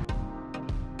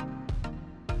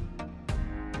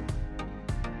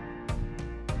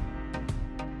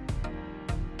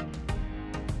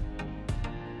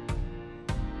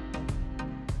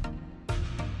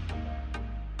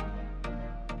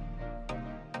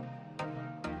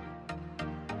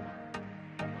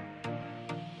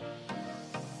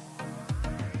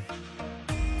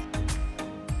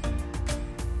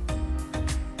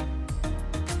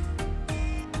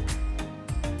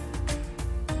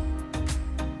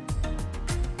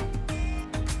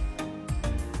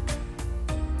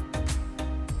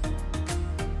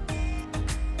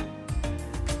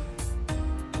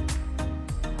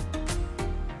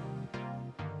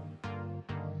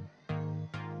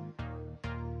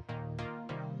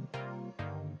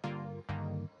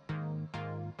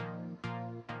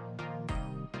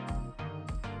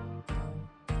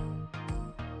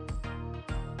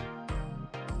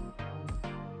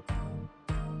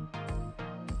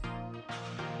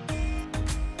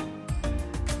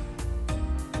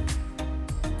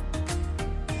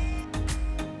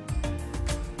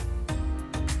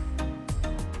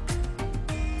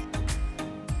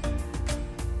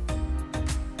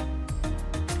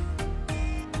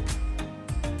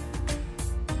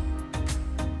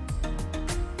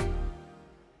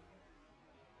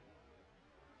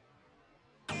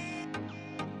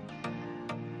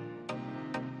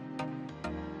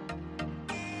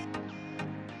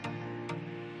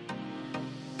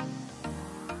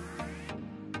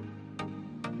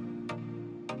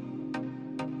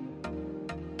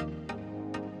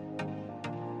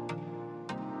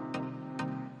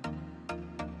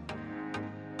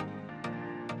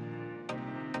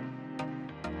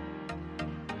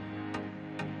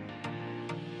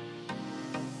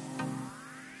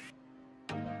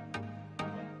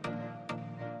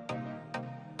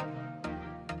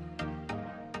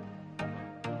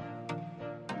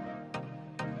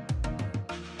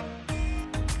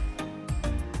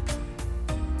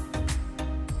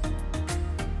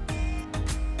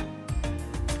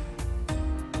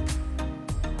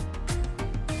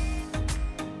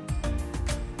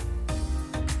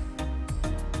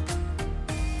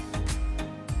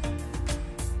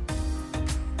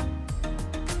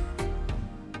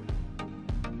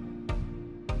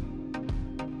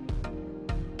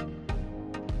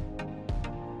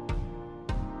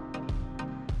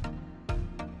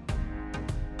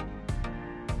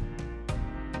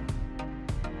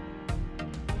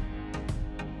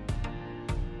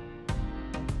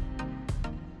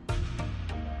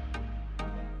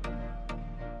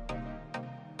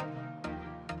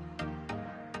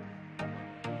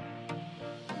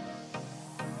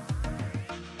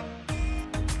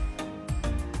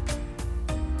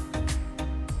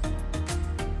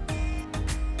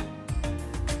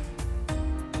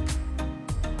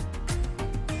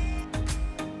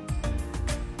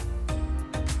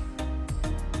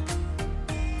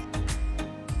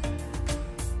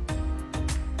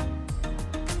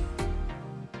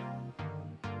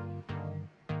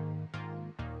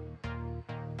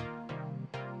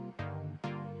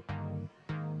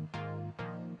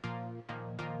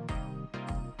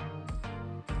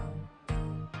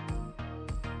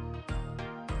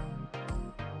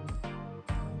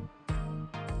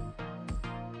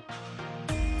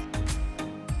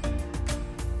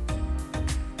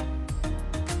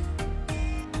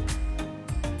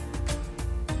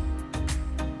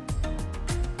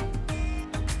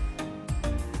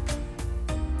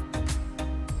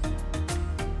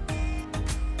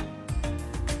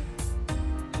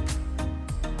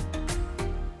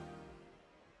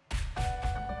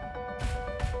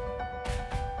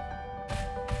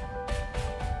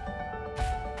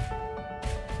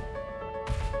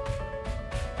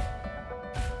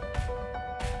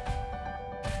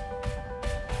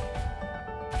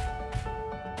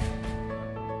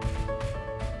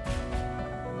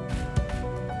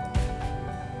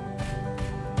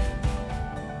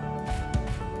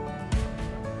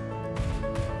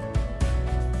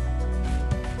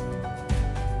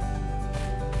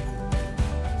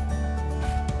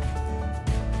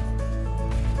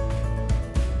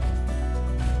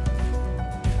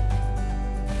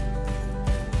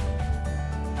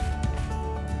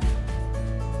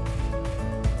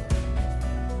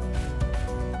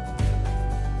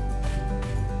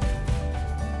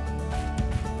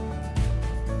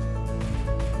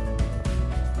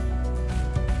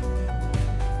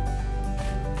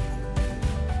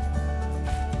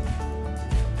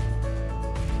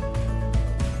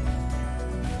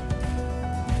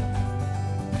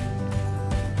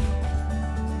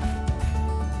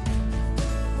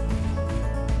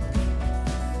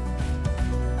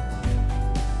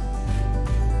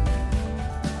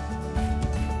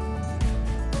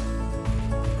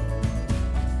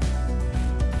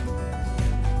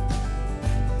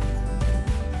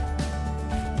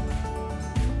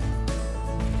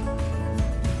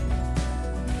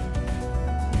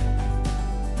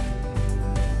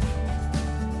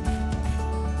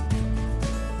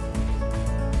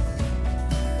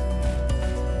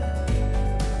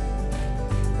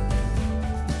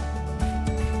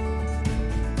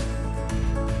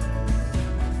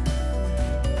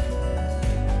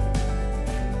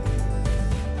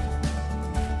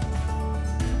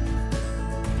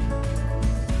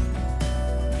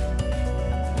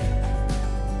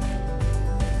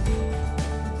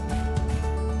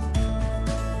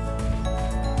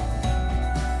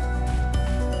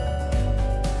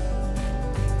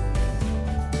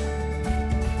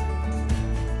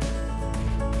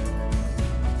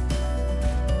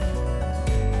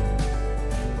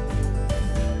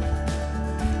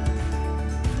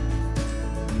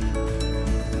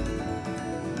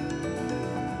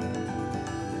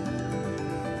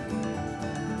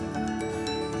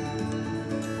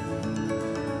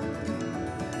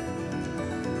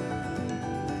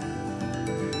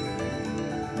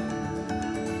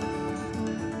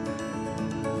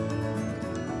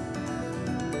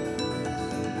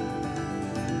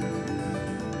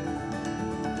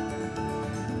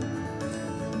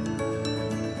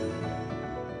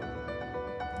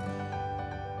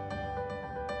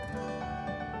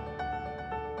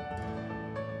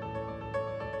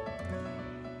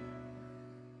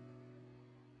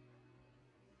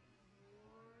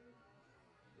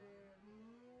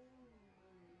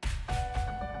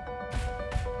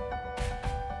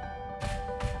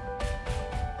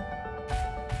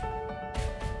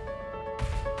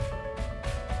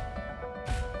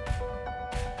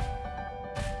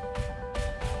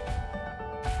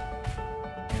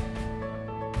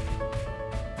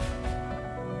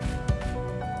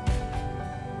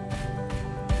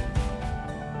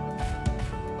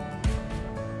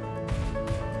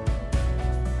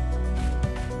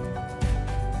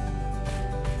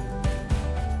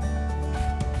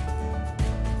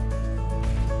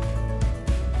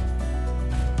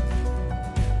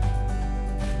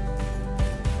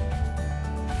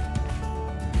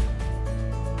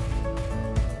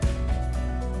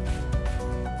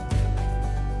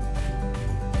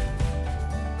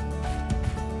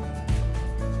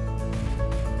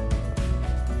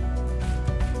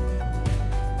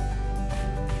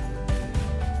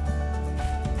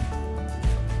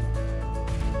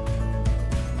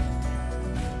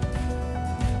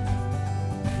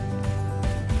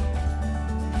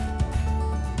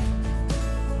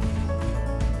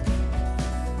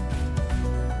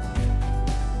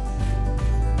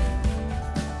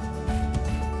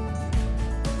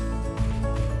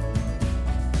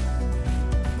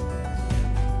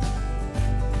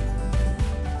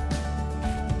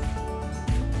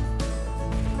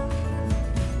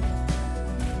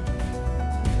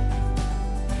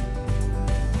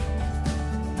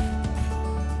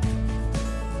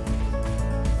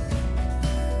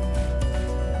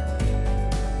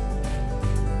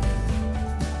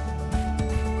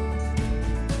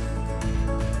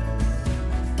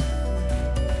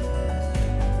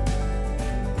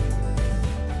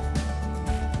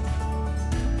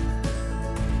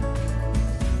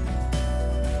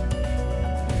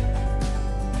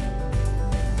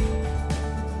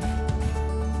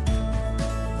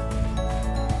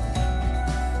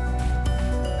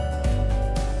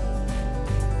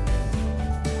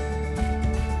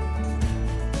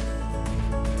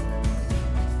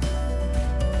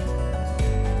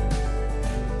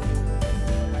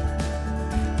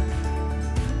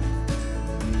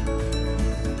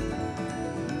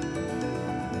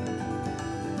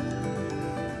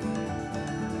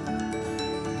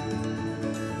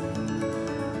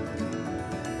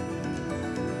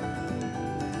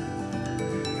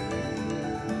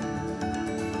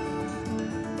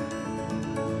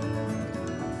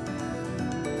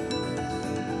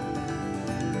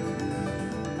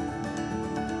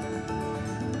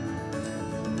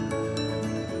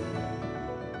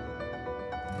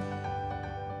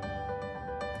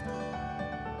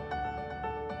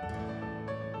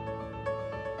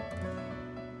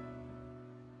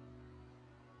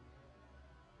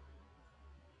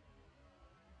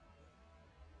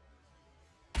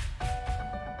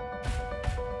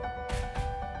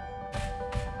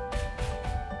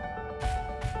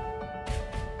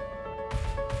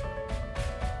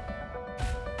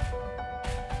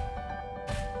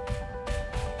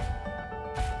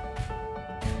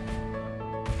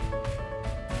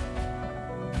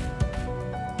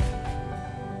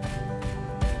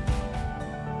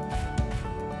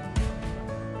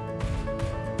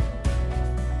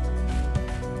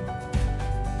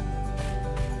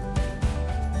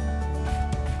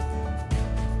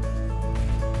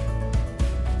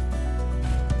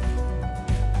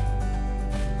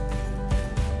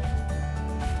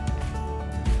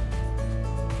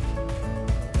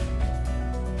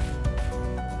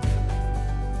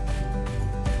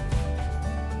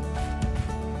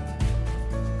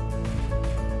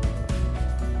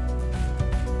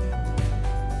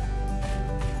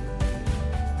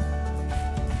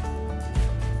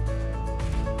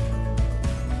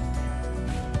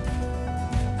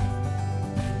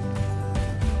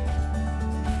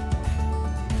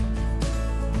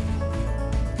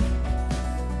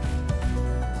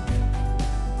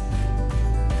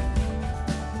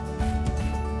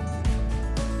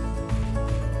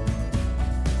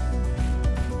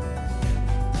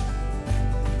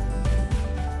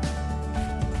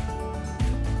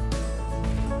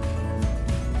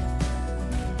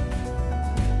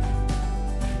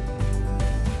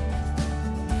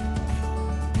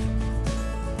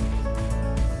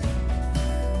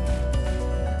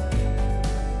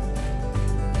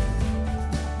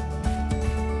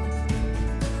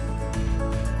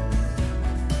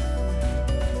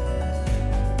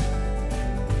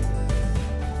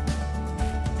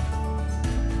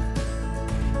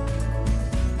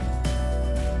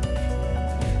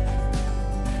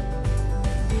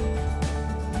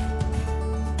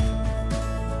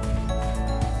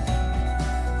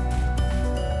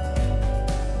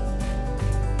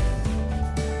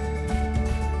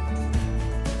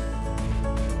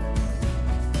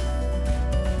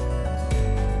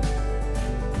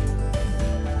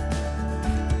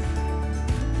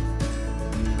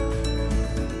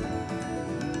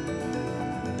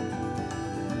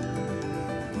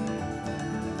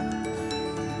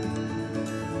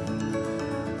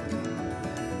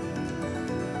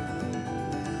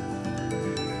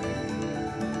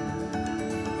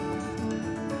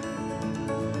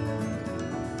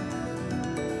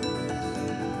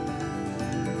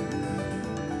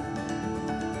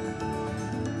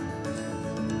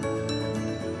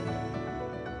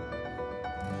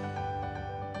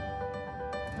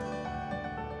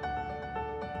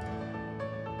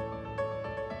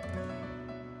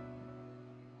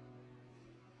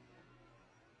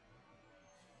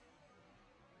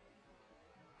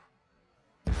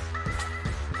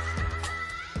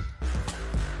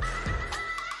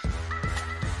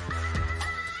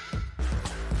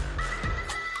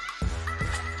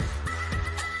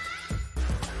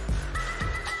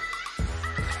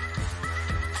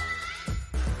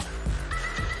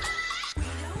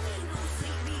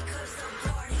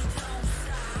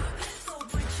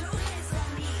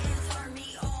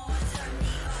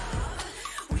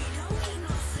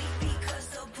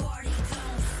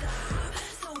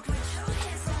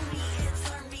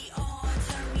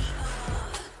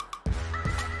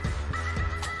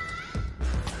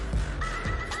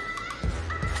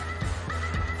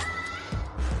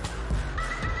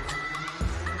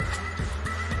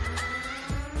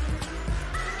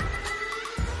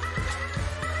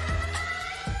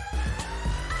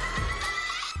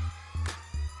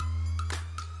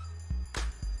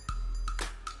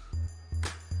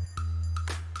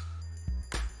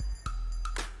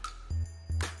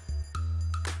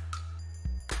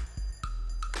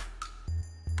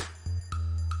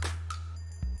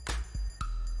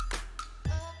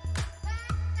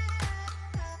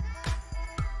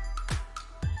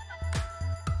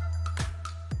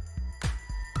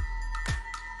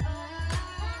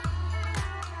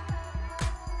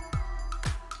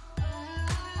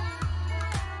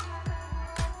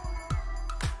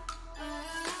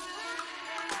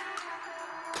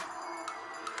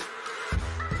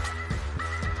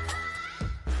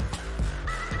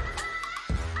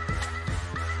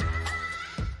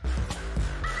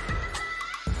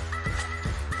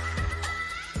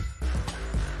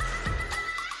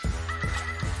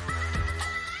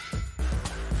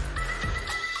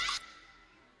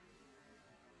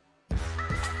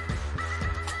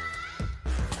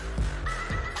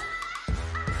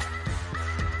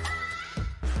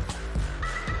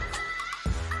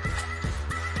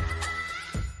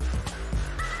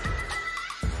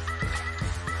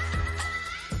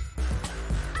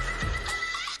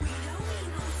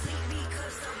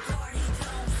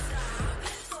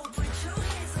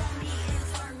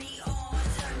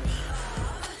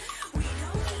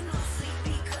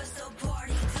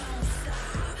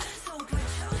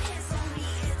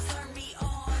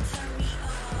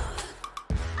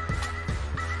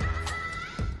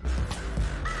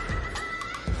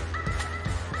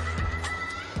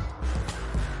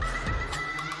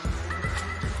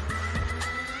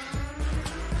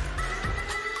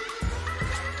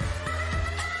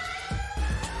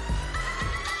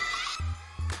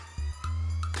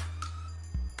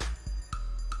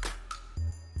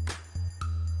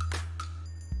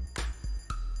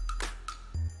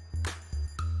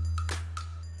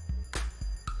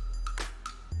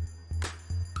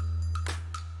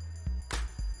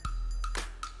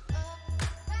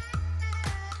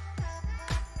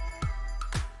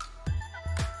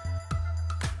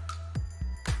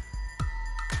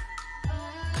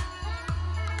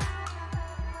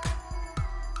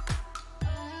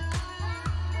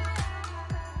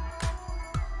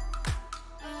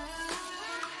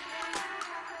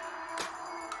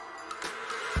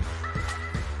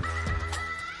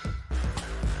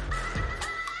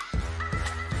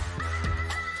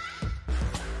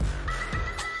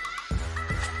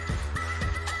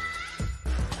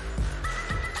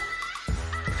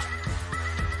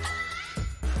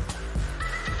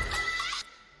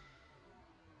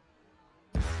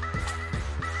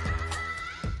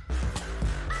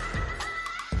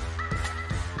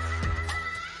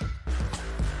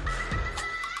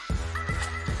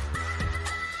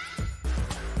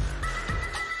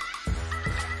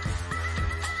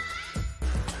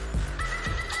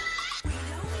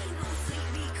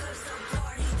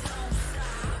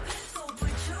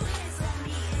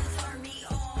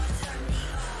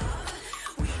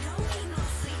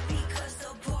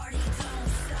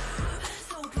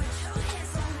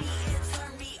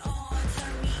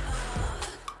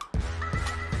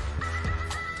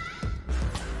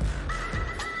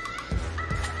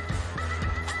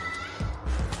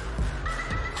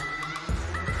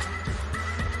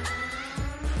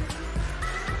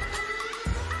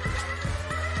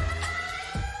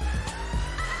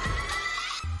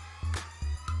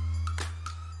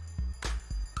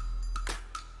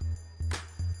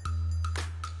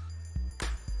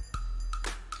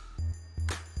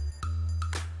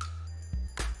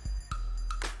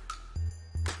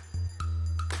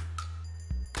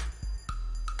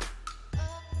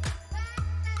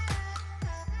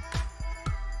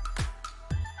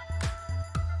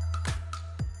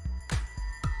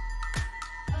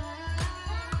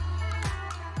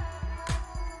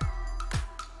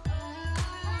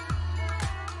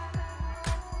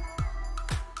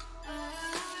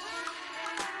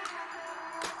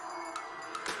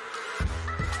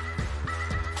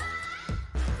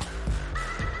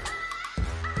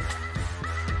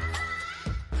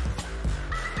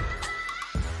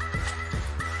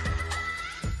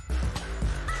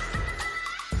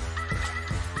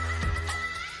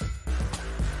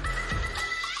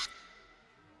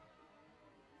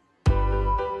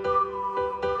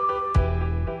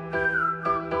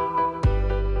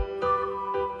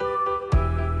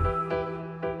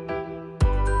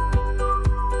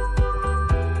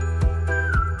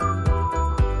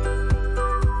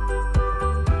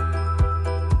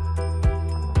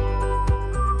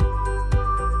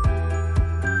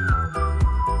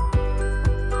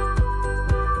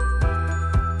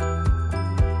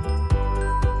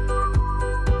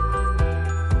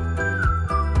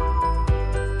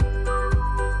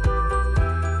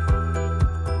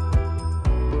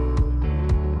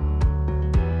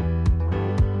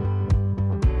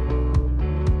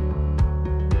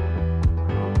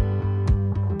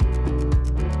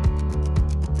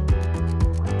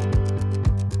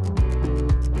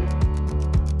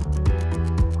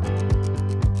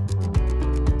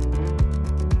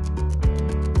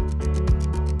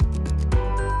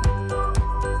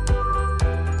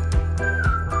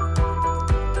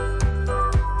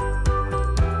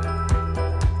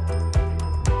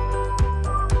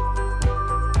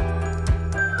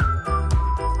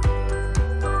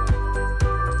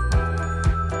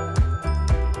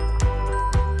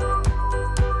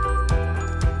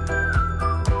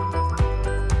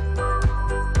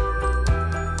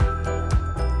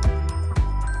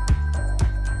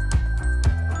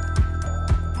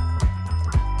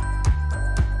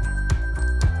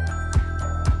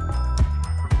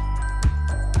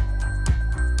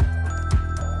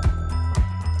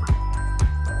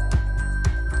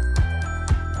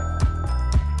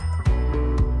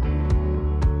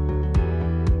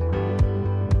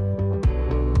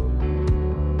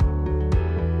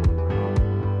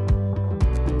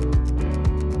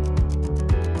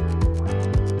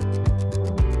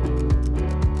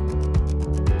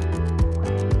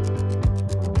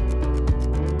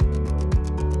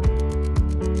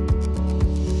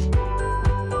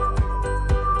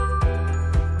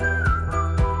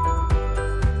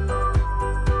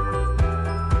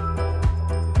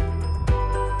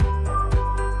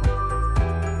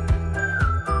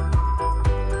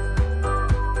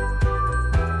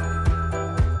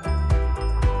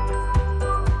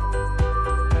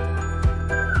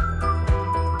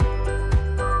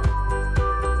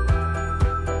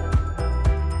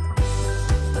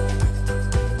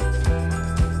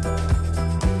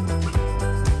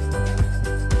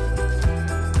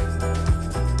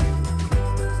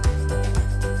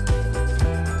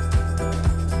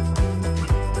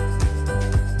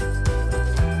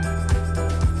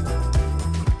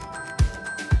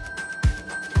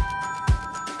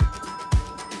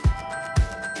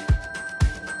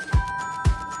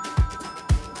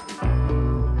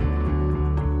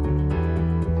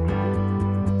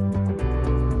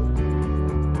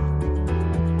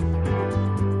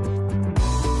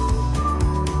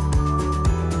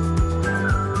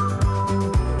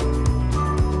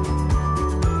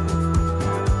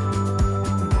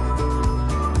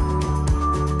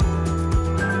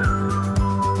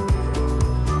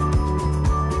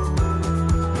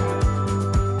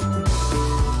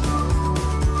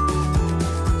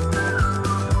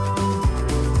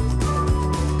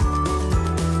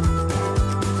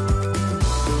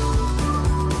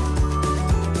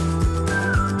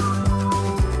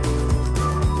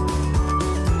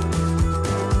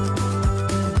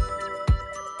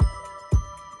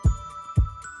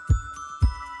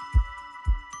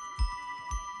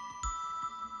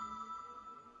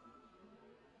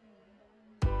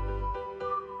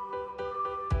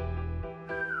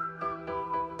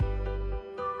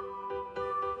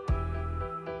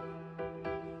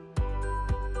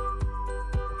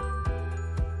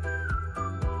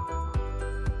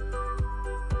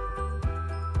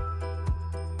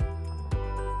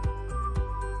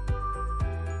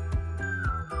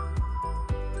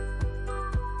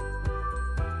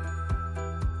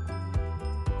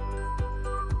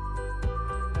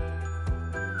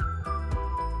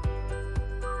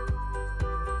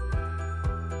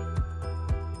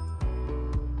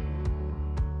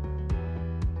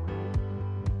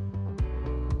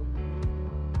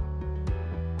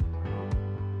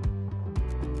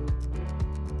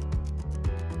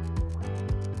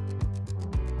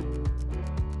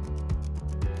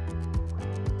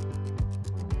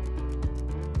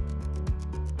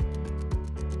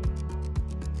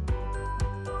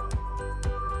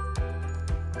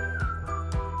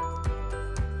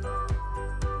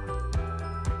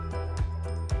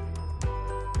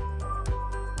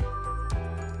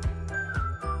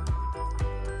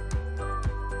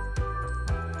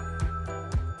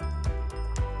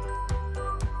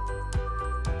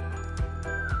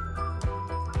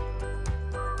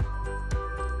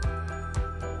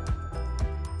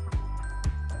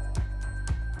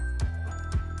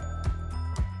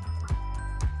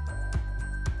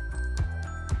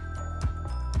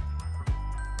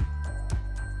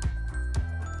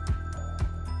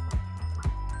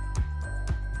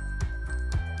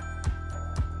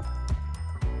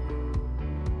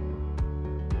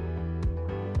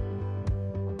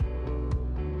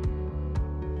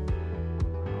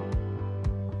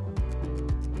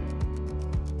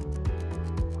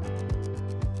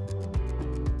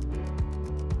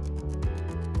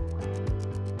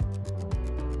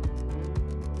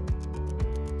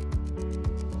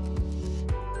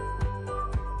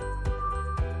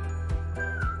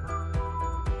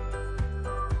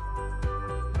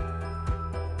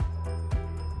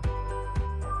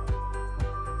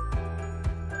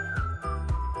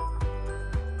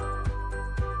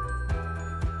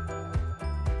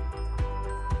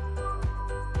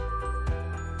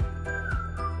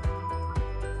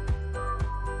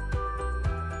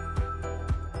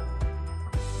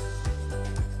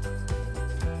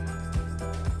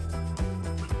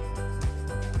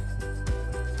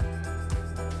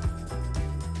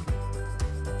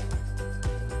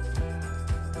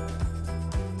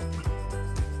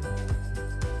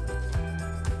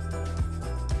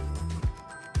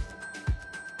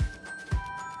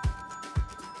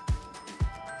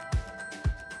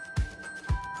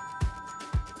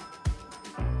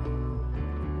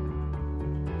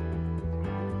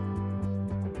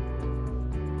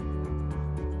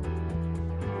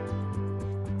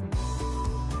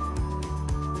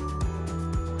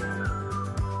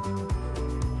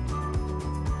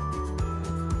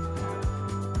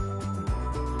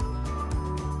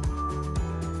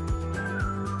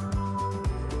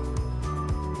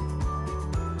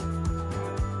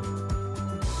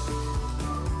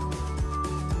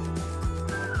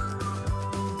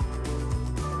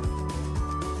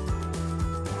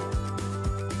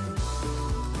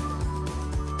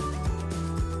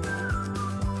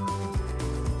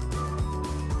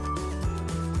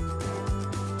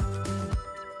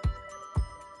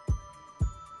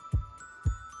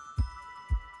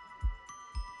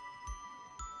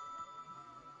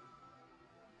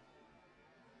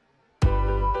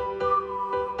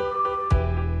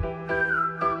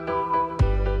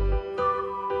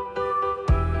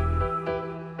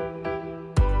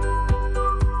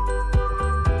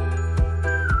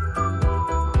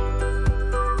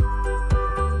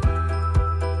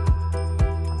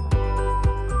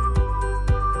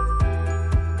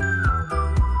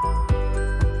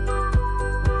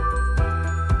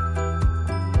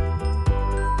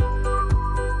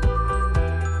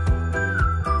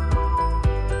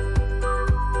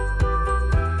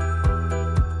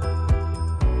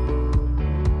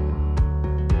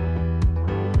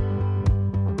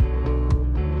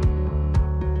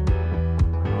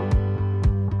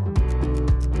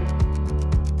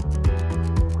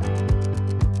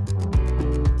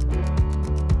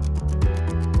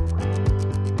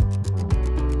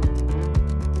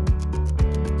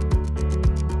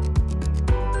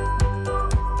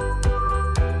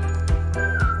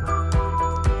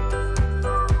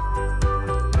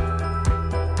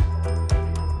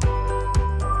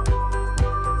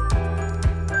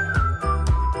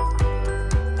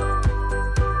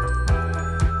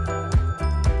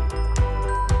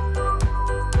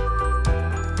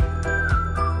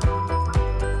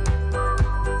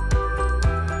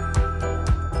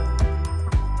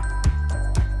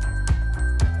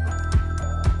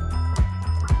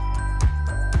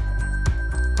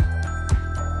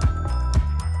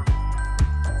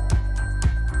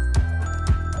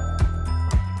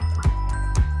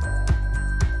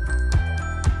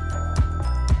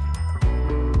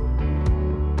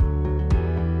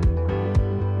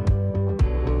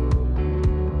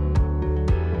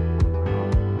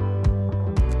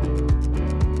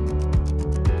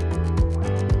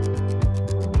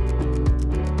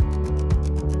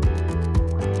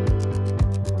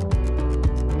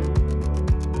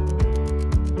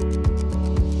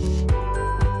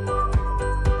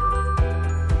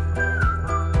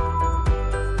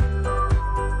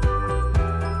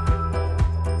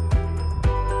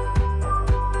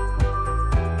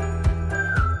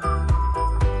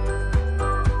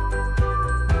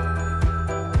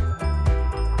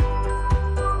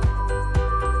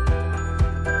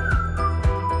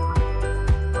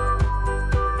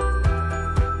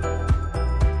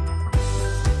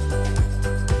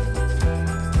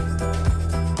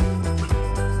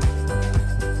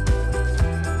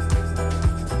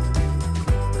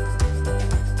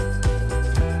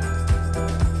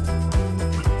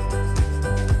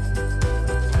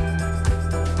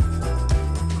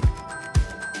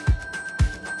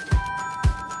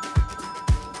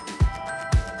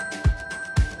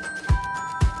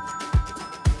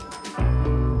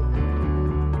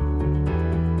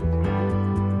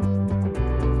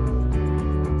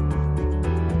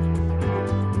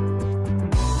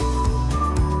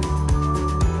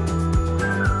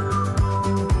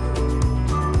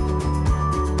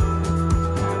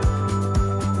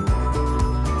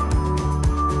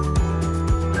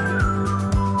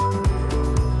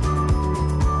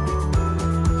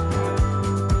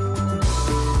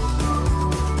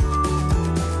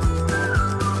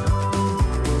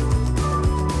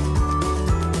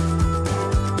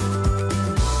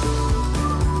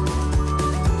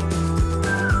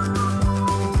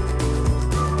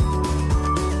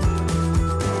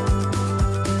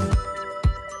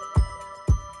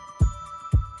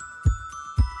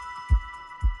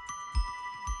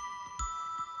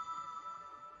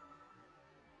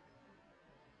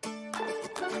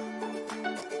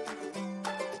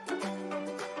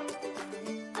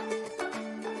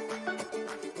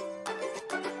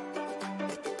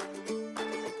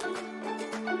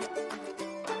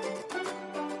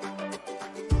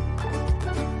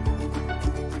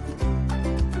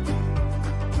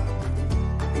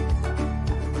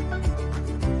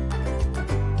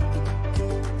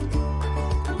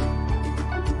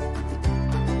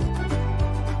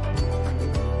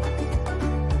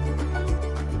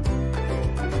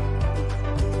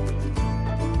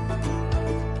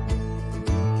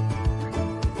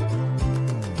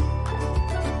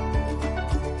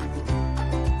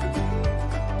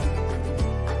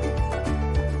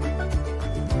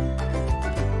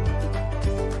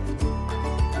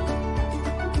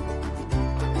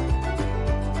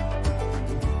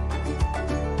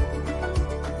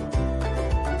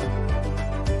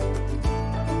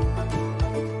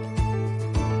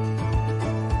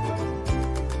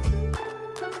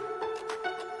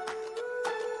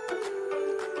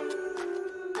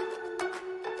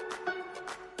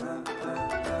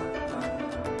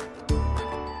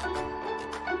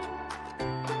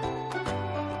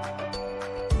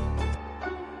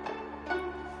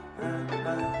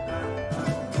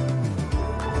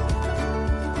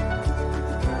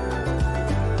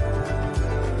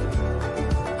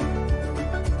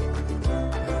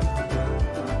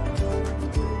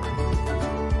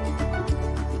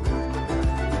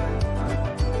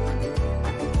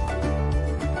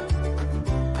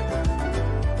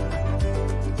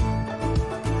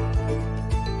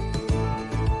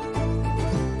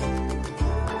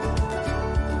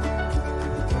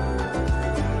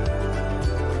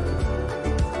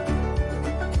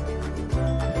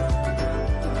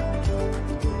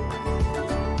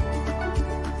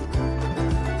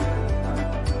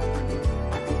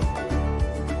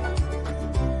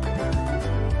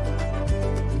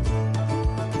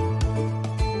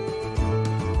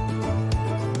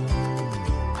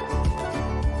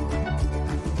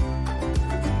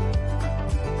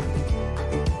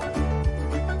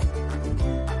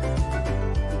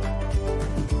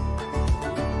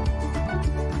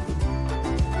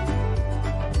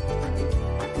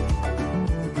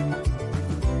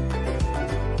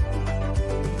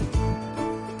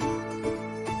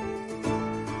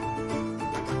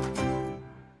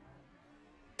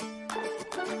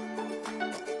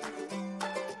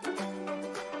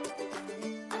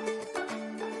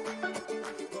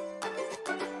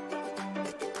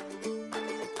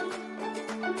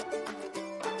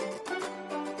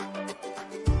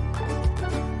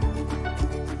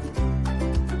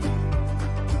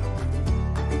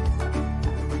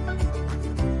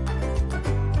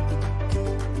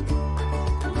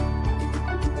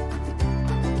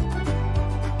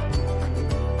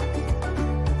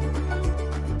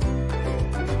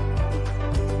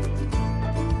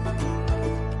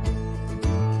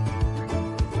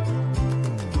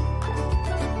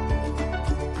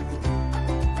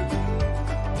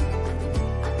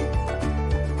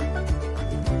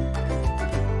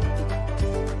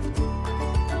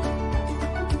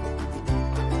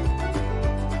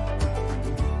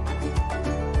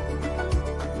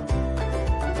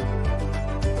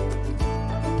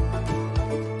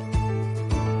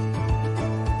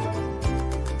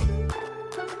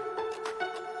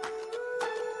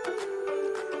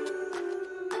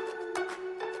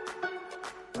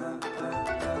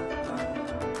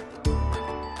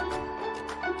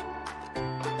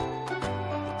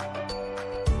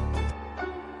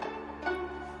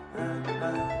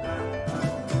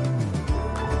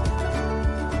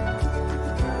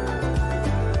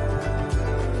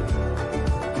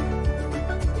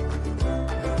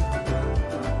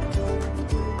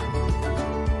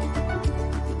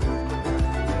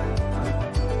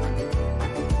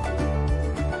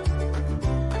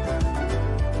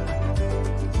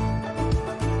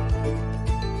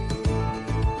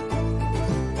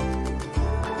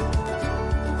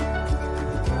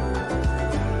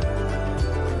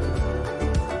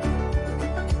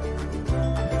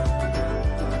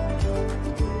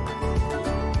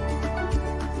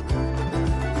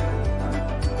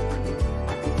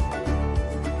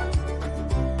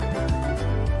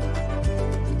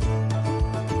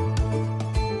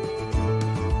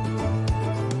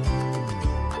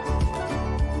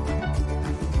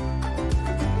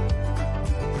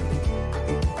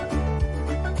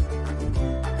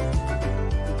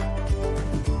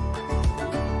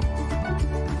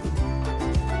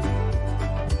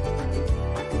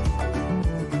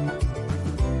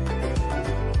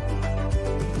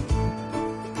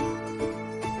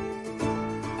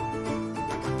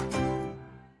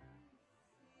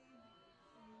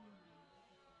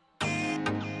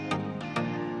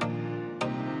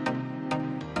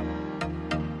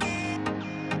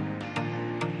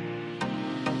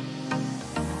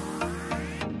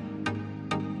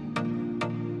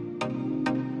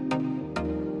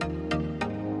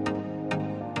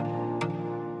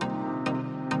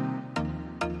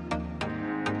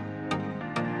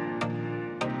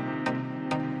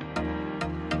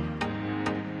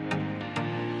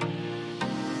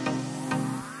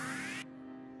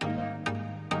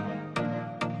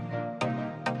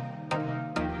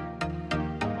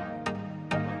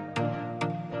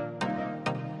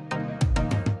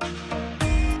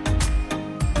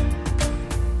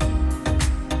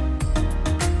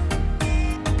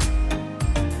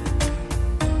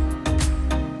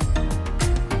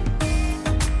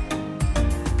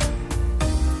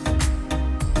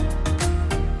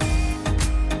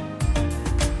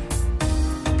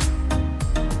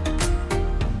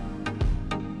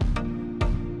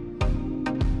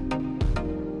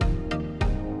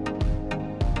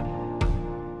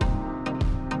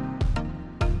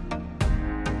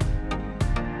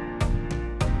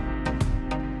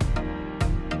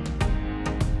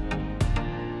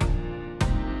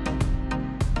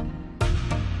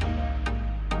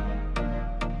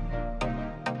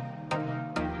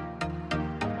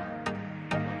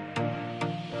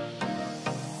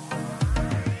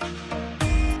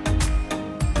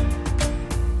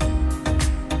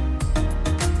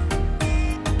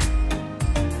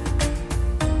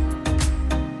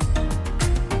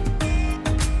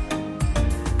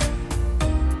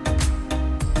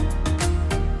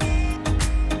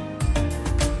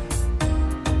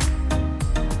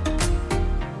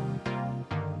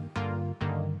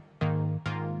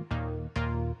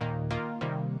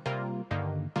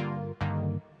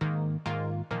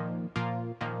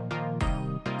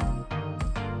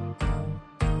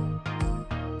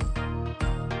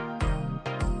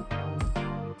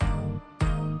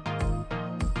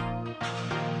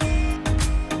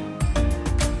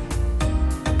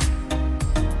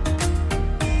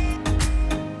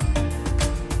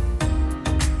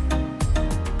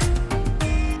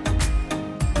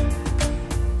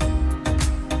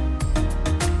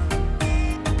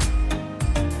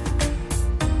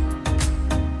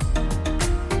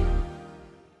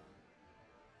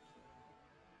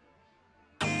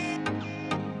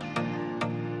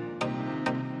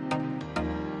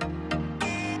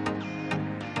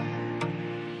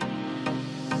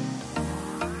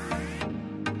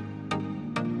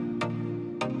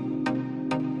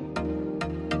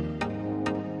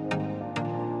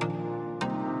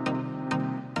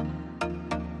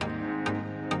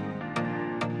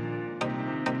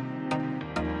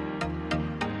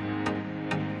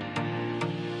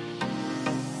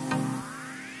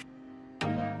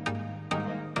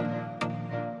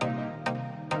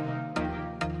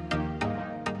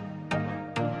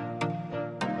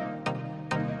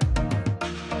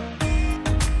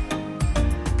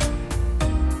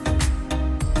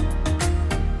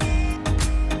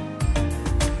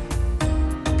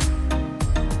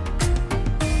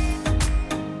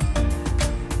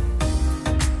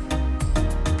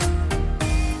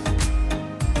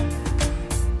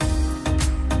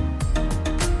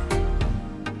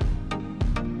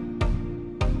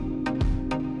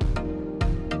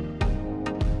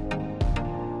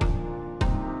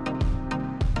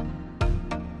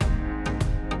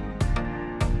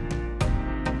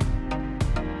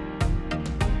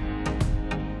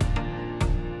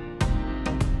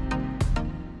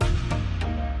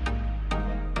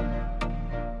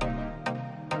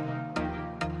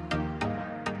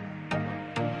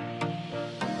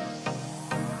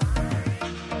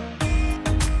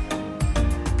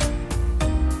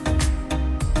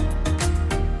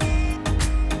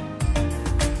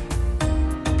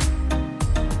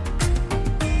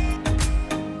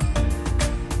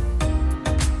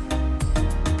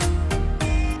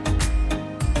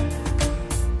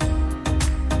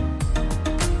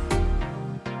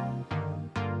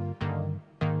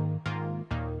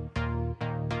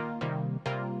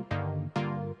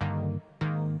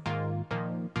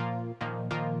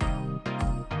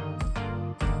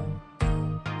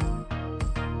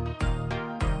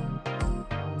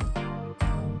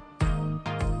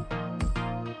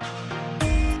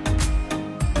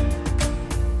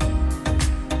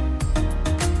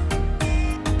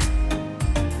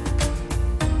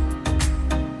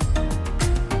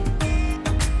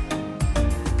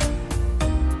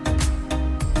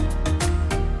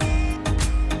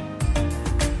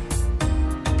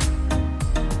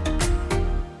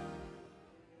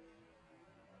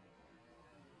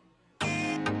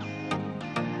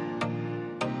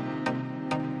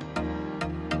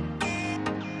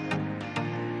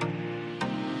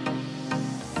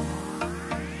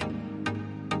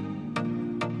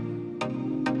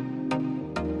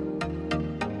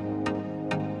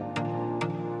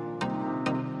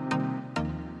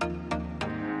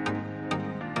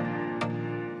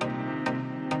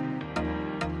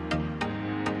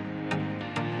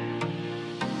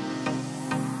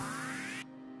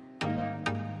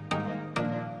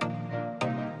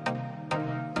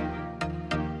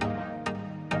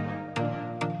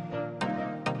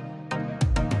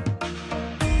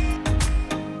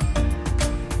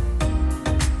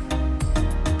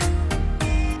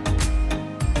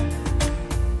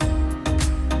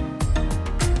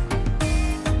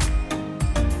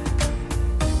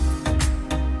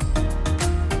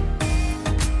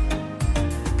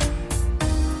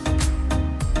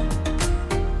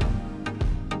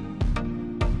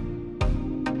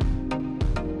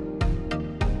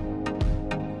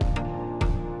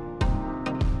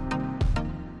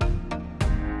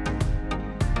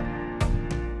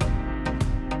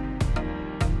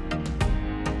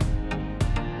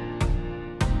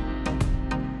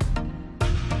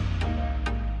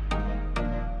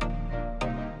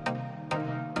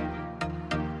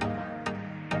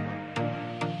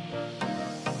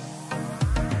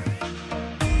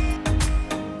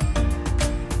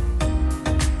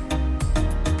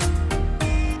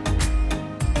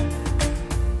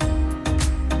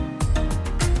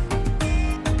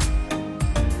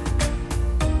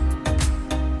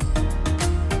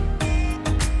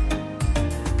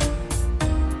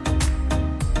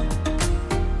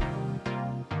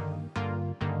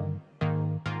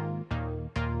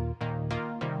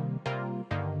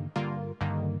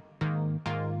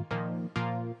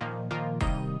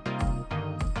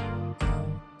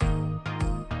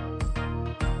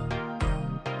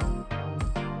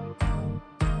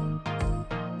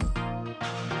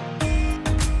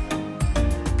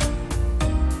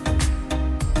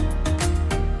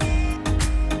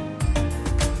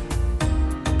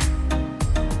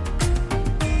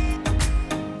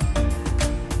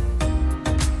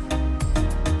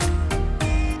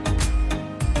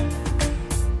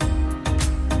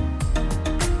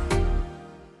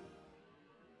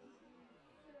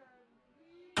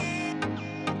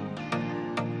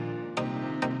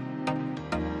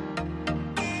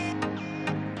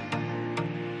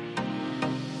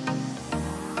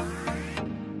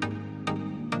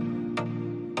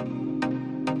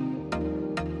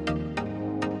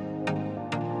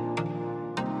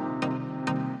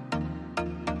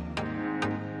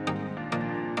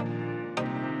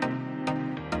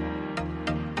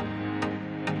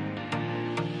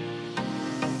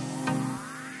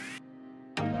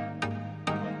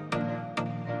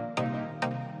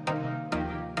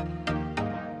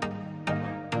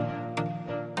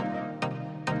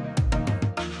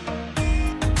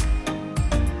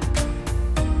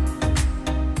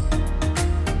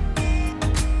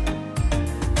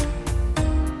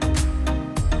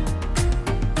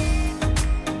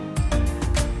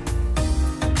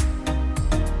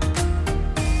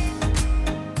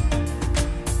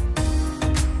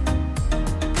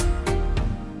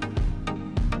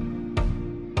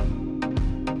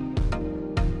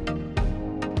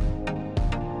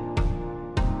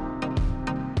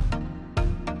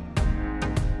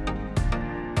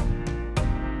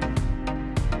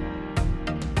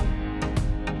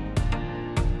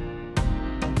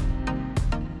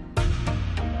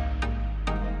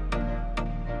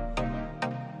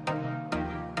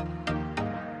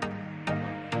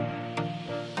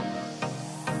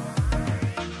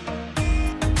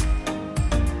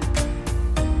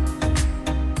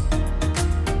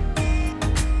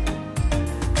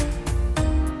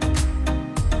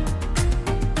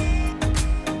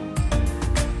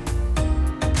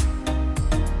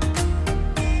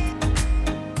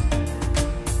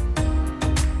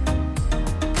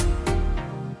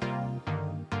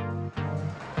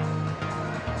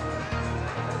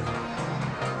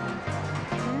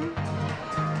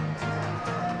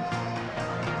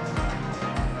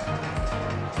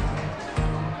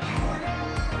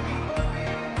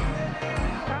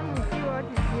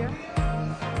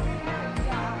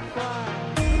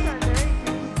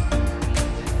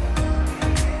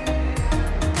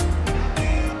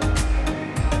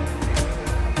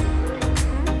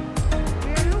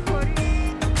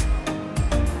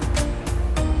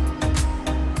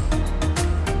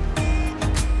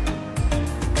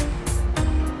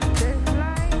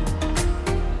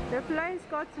 The Flying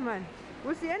Scotsman.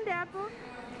 Usiende hapo?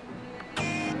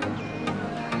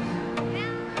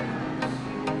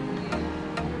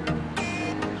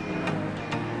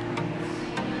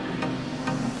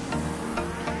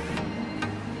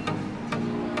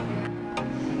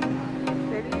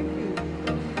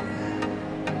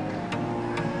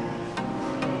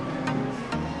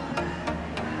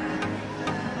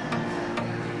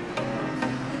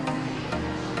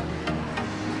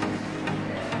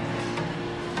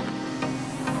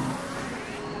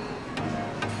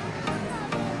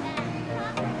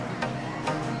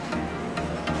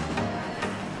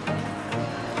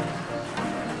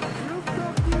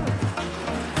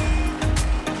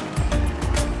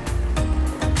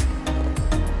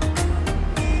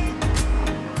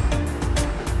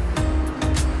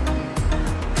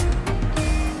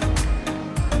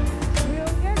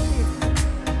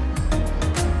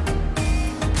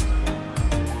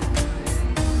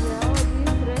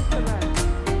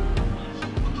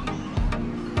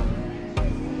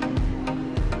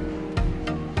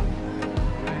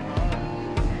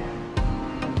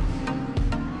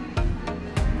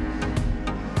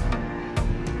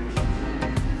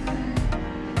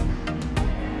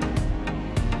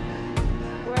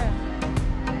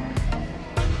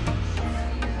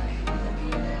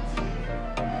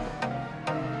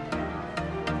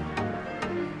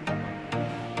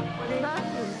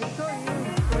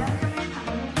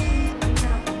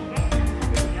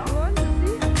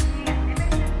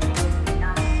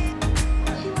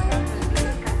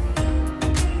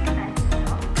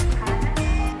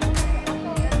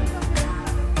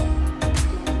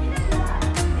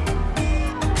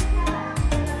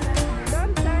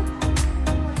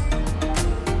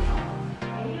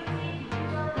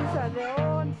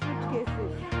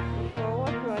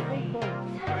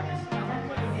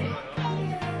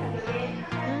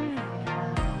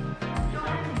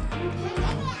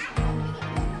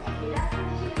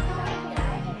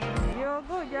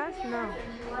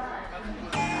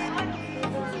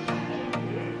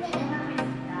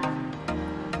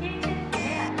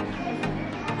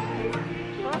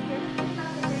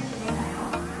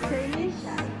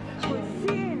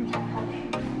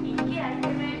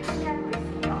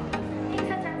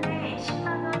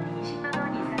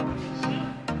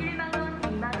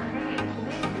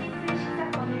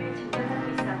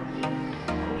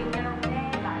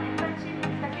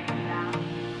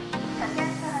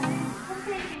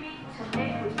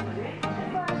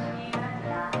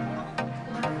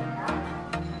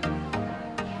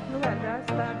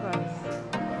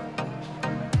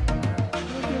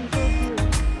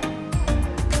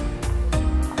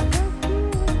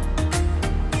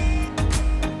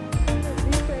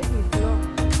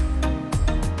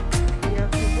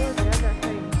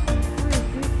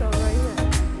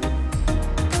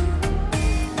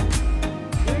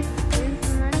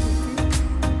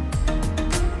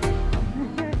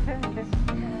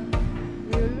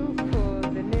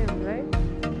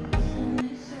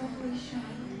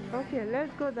 Okay,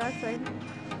 let's go that side.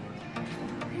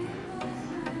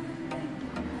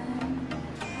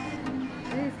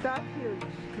 This is Starfield.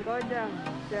 Go down.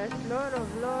 There's lot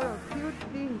of cute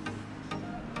things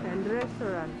and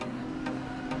restaurants.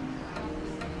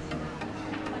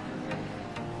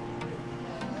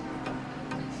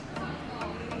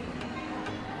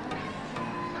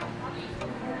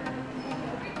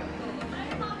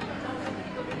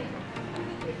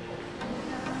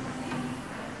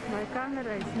 My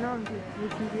camera is not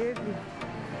misbehaving.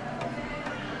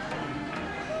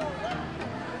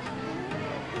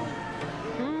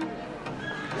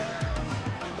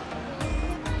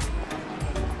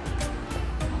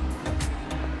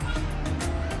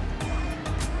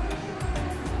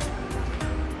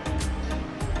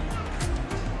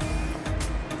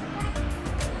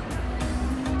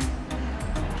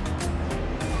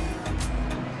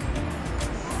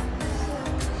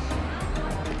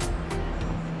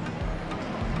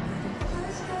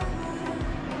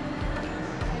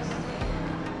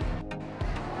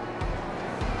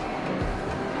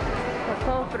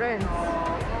 Friends.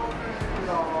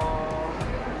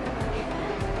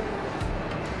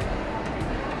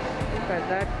 Look at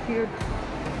that cute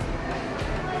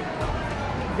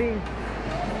thing.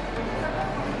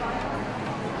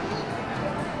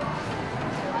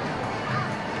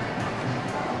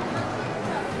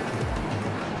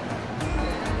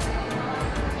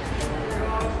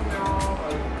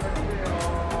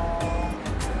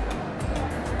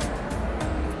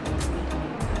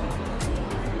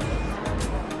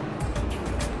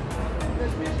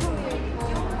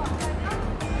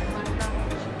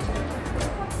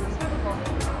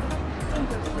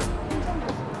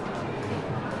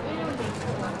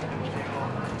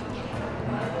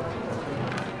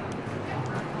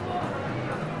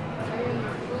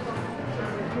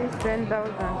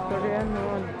 10,000 Korean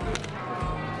won.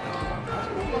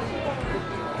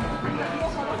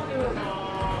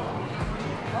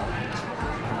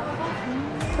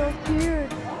 So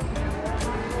cute.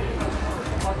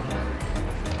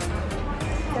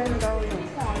 10,000.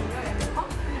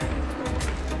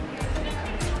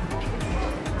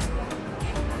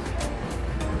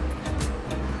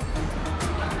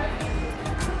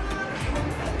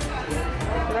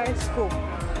 Rice cook,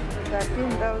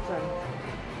 13,000.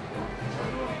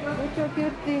 Look at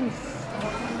cute things.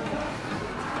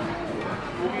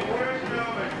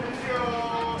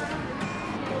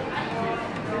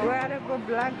 Wearable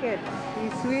blanket.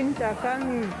 It's winter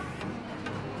coming.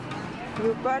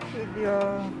 You part with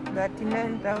your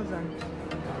 39,000.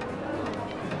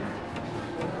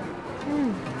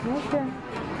 Okay.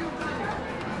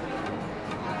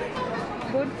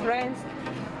 Good friends.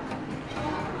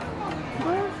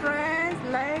 Good friends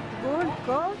like good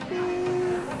coffee.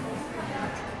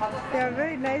 They are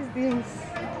very nice things.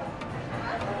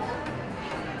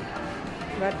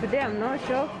 But today I'm not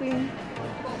shopping.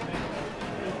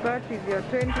 You part with your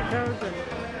 20,000.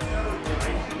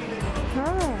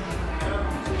 Oh.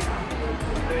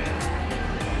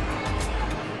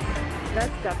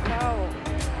 That's cacao.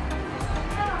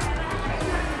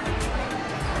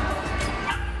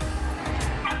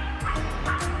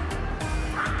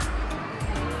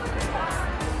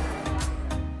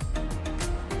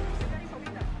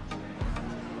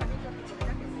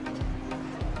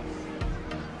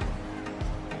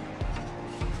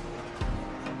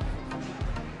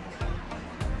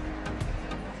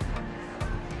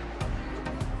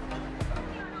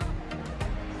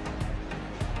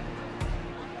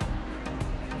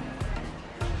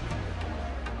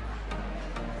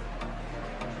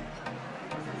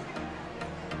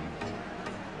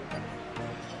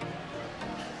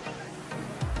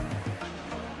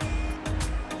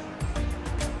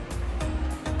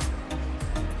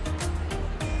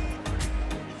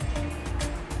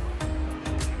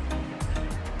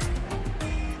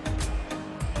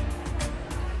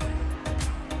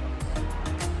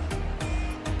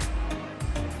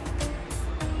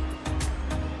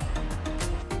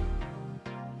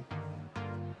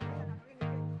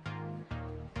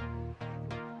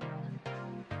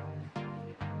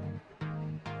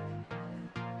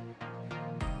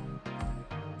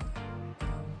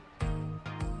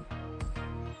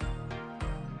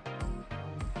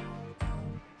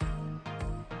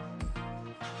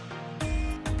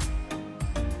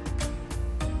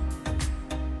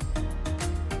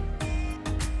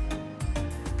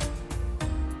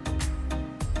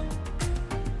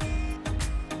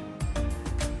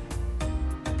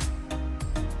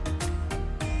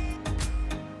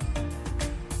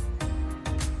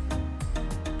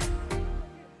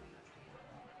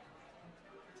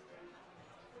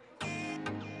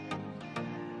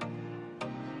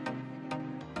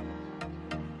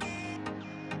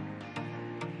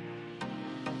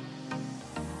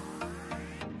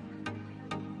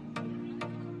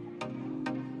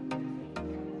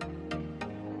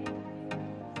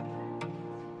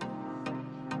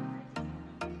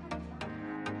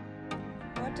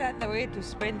 What other way to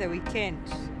spend the weekend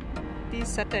this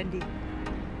Saturday?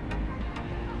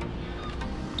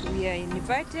 We are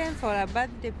invited for a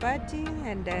birthday party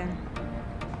and I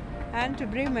want to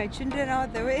bring my children all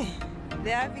the way.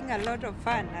 They're having a lot of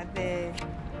fun at the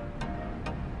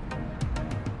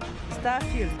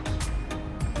Starfield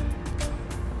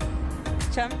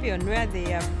Champion, where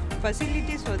they have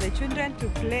facilities for the children to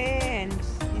play and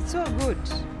it's so good.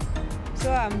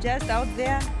 So I'm just out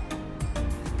there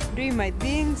doing my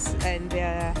things and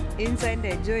they're inside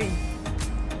enjoying.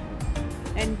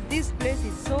 And this place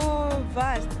is so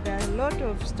vast. There are a lot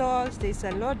of stalls. There's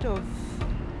a lot of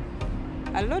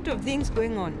things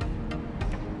going on.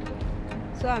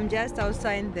 So I'm just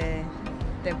outside the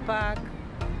park.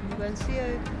 You can see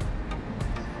it.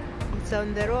 It's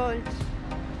on the road.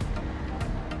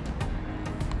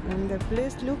 And the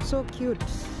place looks so cute.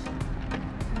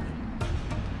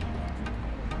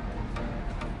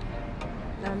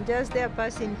 I'm just there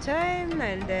passing time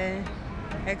and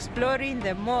exploring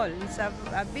the mall. It's a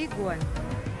big one.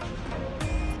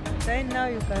 Right now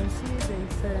you can see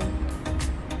there's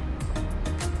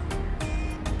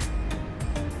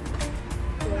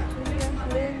children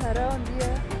playing around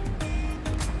here.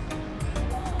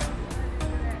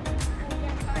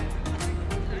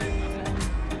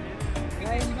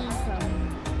 Riding some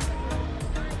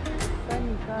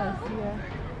funny cars here.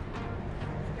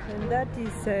 And that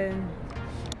is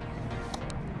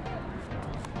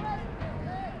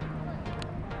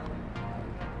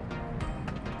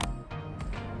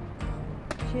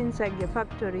Shinsage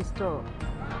factory store.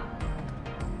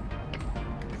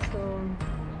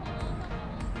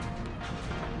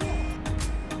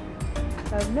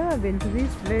 So I've never been to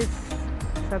this place.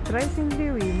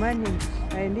 Surprisingly, we managed.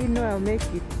 I didn't know I'll make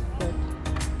it, but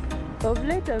of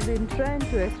late I've been trying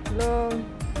to explore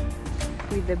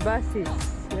with the buses.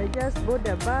 I just board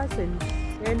a bus and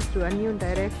went to a new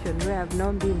direction where I've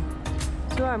not been.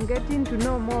 So I'm getting to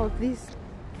know more of this.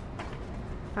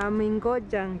 I'm in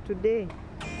Gojang today.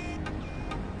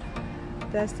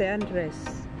 That's the address.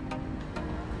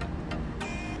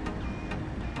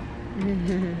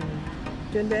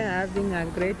 Children are having a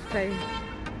great time.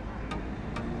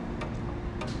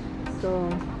 So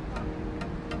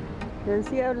you can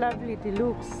see how lovely it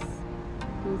looks.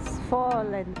 It's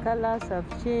fall and colors have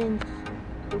changed.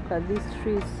 Look at these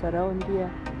trees around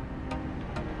here.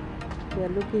 They are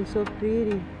looking so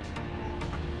pretty.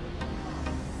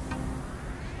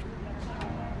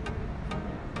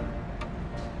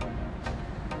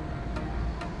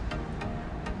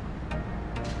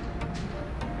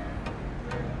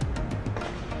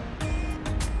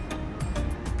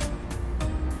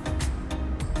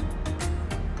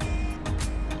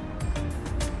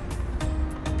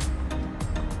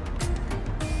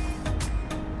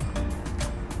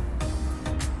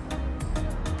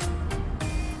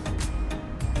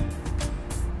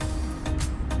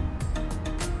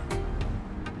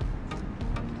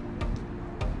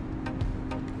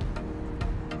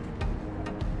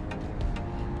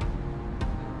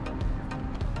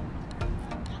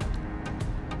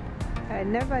 I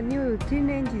never knew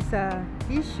teenage is a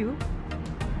issue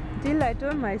till I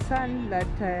told my son that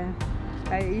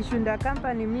he shouldn't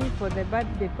accompany me for the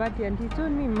birthday party, and he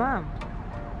told me, "Mom,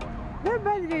 the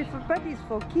birthday party is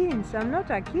for kids. I'm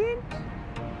not a kid."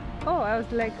 Oh, I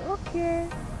was like, okay.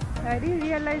 I didn't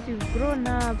realize you've grown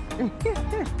up.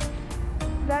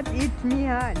 That hit me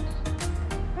hard.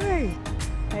 Hey,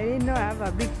 I didn't know I have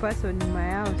a big person in my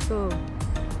house, so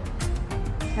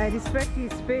I respect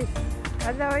his space.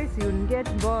 Otherwise, you'll get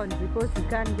bored because you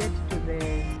can't get to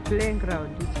the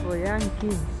playground. It's for young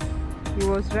kids. He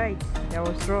was right. I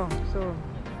was wrong. So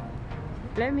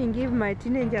let me give my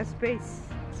teenager space.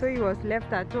 So he was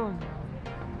left at home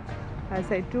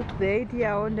as I took the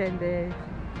 8-year-old and the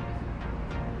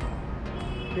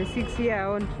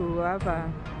 6-year-old to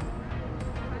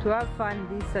have fun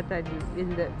this Saturday in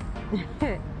the.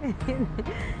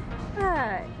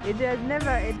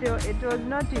 It was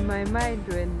not in my mind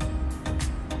when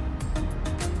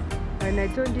I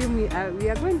told him we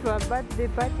are going to a birthday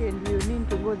party and we need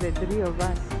to go, the 3 of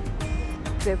us,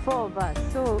 the 4 of us.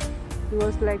 So he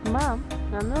was like, "Mom,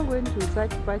 I'm not going to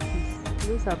such parties.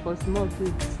 Those are for small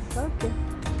kids." Okay.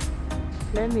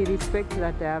 Let me respect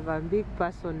that I have a big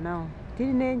person now.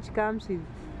 Teenage comes with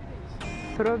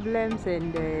problems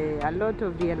and a lot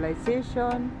of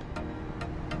realization.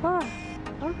 Oh,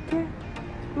 okay.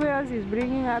 Who else is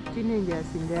bringing up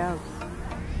teenagers in the house?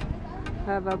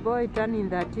 I have a boy turning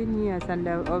 13 years, and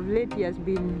of late he has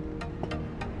been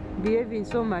behaving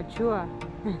so mature.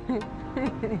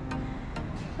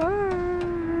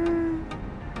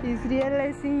 He's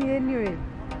realizing anyway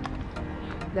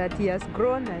that he has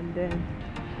grown, and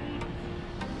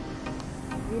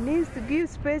he needs to give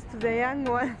space to the young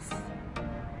ones.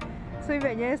 So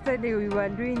even yesterday we were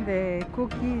doing the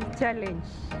cookie challenge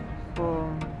for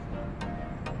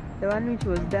the one which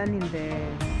was done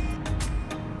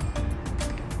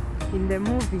in the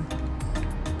movie.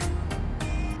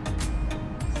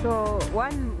 So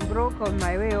one broke on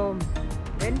my way home,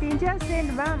 and he just said,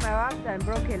 "Mom, I have a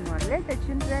broken one. Let the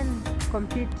children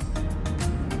compete."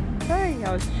 Hey,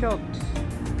 I was shocked.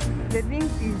 The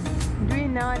things he's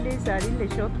doing nowadays are really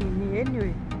shocking me.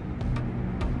 Anyway,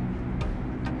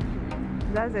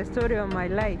 that's the story of my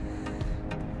life.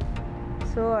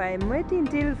 So I'm waiting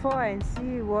till 4 and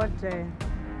see what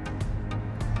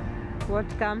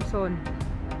comes on.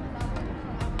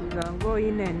 We're gonna go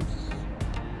in and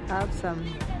have some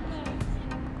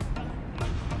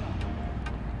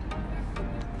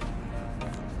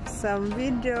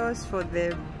videos for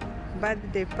the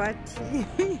birthday party.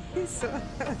 So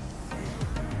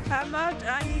I'm out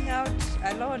hanging out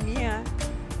alone here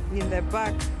in the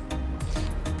park.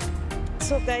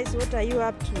 So guys, what are you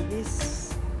up to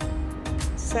this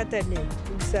Saturday?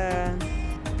 It's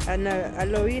an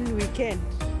Halloween weekend,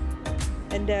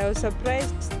 and I was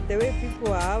surprised the way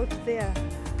people are out there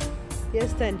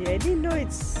yesterday. I didn't know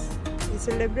it's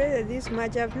celebrated this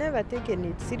much. I've never taken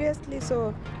it seriously,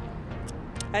 so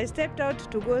I stepped out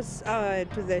to go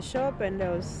to the shop, and I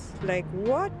was like,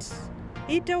 what?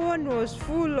 Itaewon was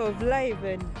full of life,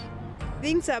 and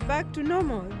things are back to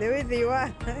normal the way they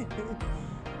were.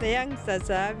 The youngsters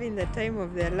are having the time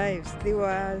of their lives. They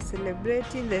were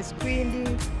celebrating the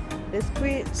screening, The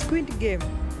Squid Game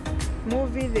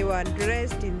movie. They were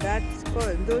dressed in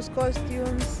those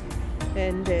costumes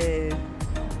and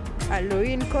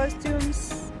Halloween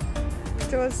costumes.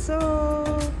 It was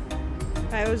so...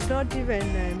 I was not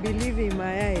even believing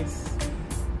my eyes.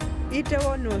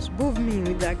 Itaewon was booming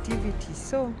with activity.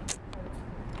 So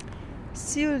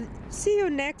see you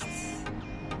next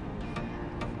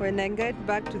when I get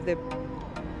back to the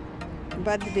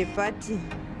birthday party.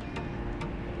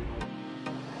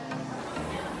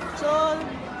 So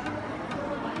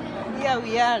here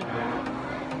we are.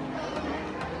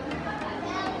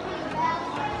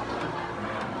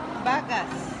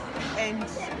 Burgers and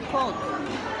Coke.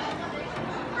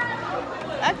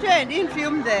 Actually, I didn't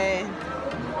film the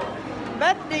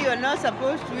birthday. You're not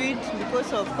supposed to eat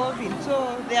because of COVID.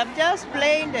 So they have just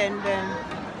played and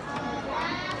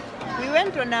we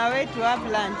went on our way to have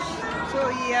lunch. So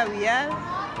here we are.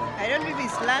 I don't know if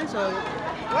it's lunch or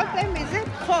what time is it?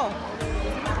 4.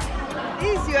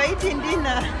 This, you are eating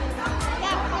dinner.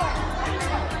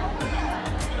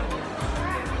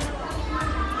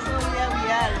 So here we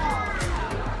are.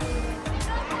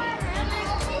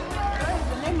 What is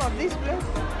the name of this place?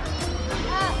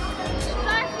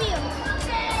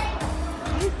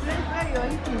 This place where you are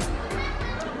eating?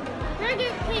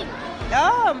 Burger King.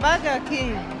 Oh, Burger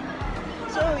King.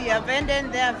 So we have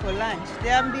ended there for lunch. They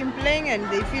have been playing and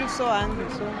they feel so hungry.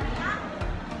 So,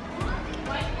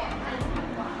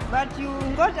 but you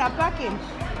got a package,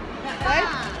 right?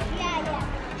 Yeah.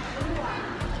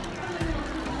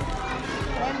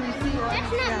 Let me see what That's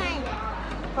is not there. mine.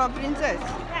 For Princess.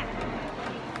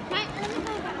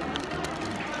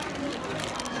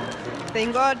 They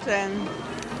got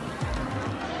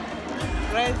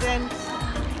presents.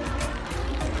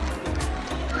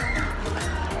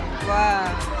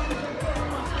 Wow.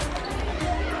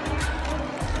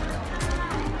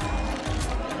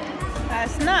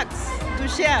 Snacks to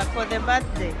share for the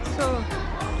birthday. So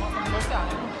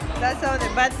that's how the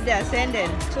birthday has ended.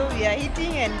 So we are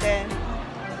eating and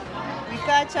we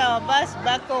catch our bus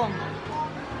back home.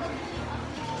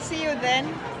 See you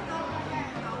then.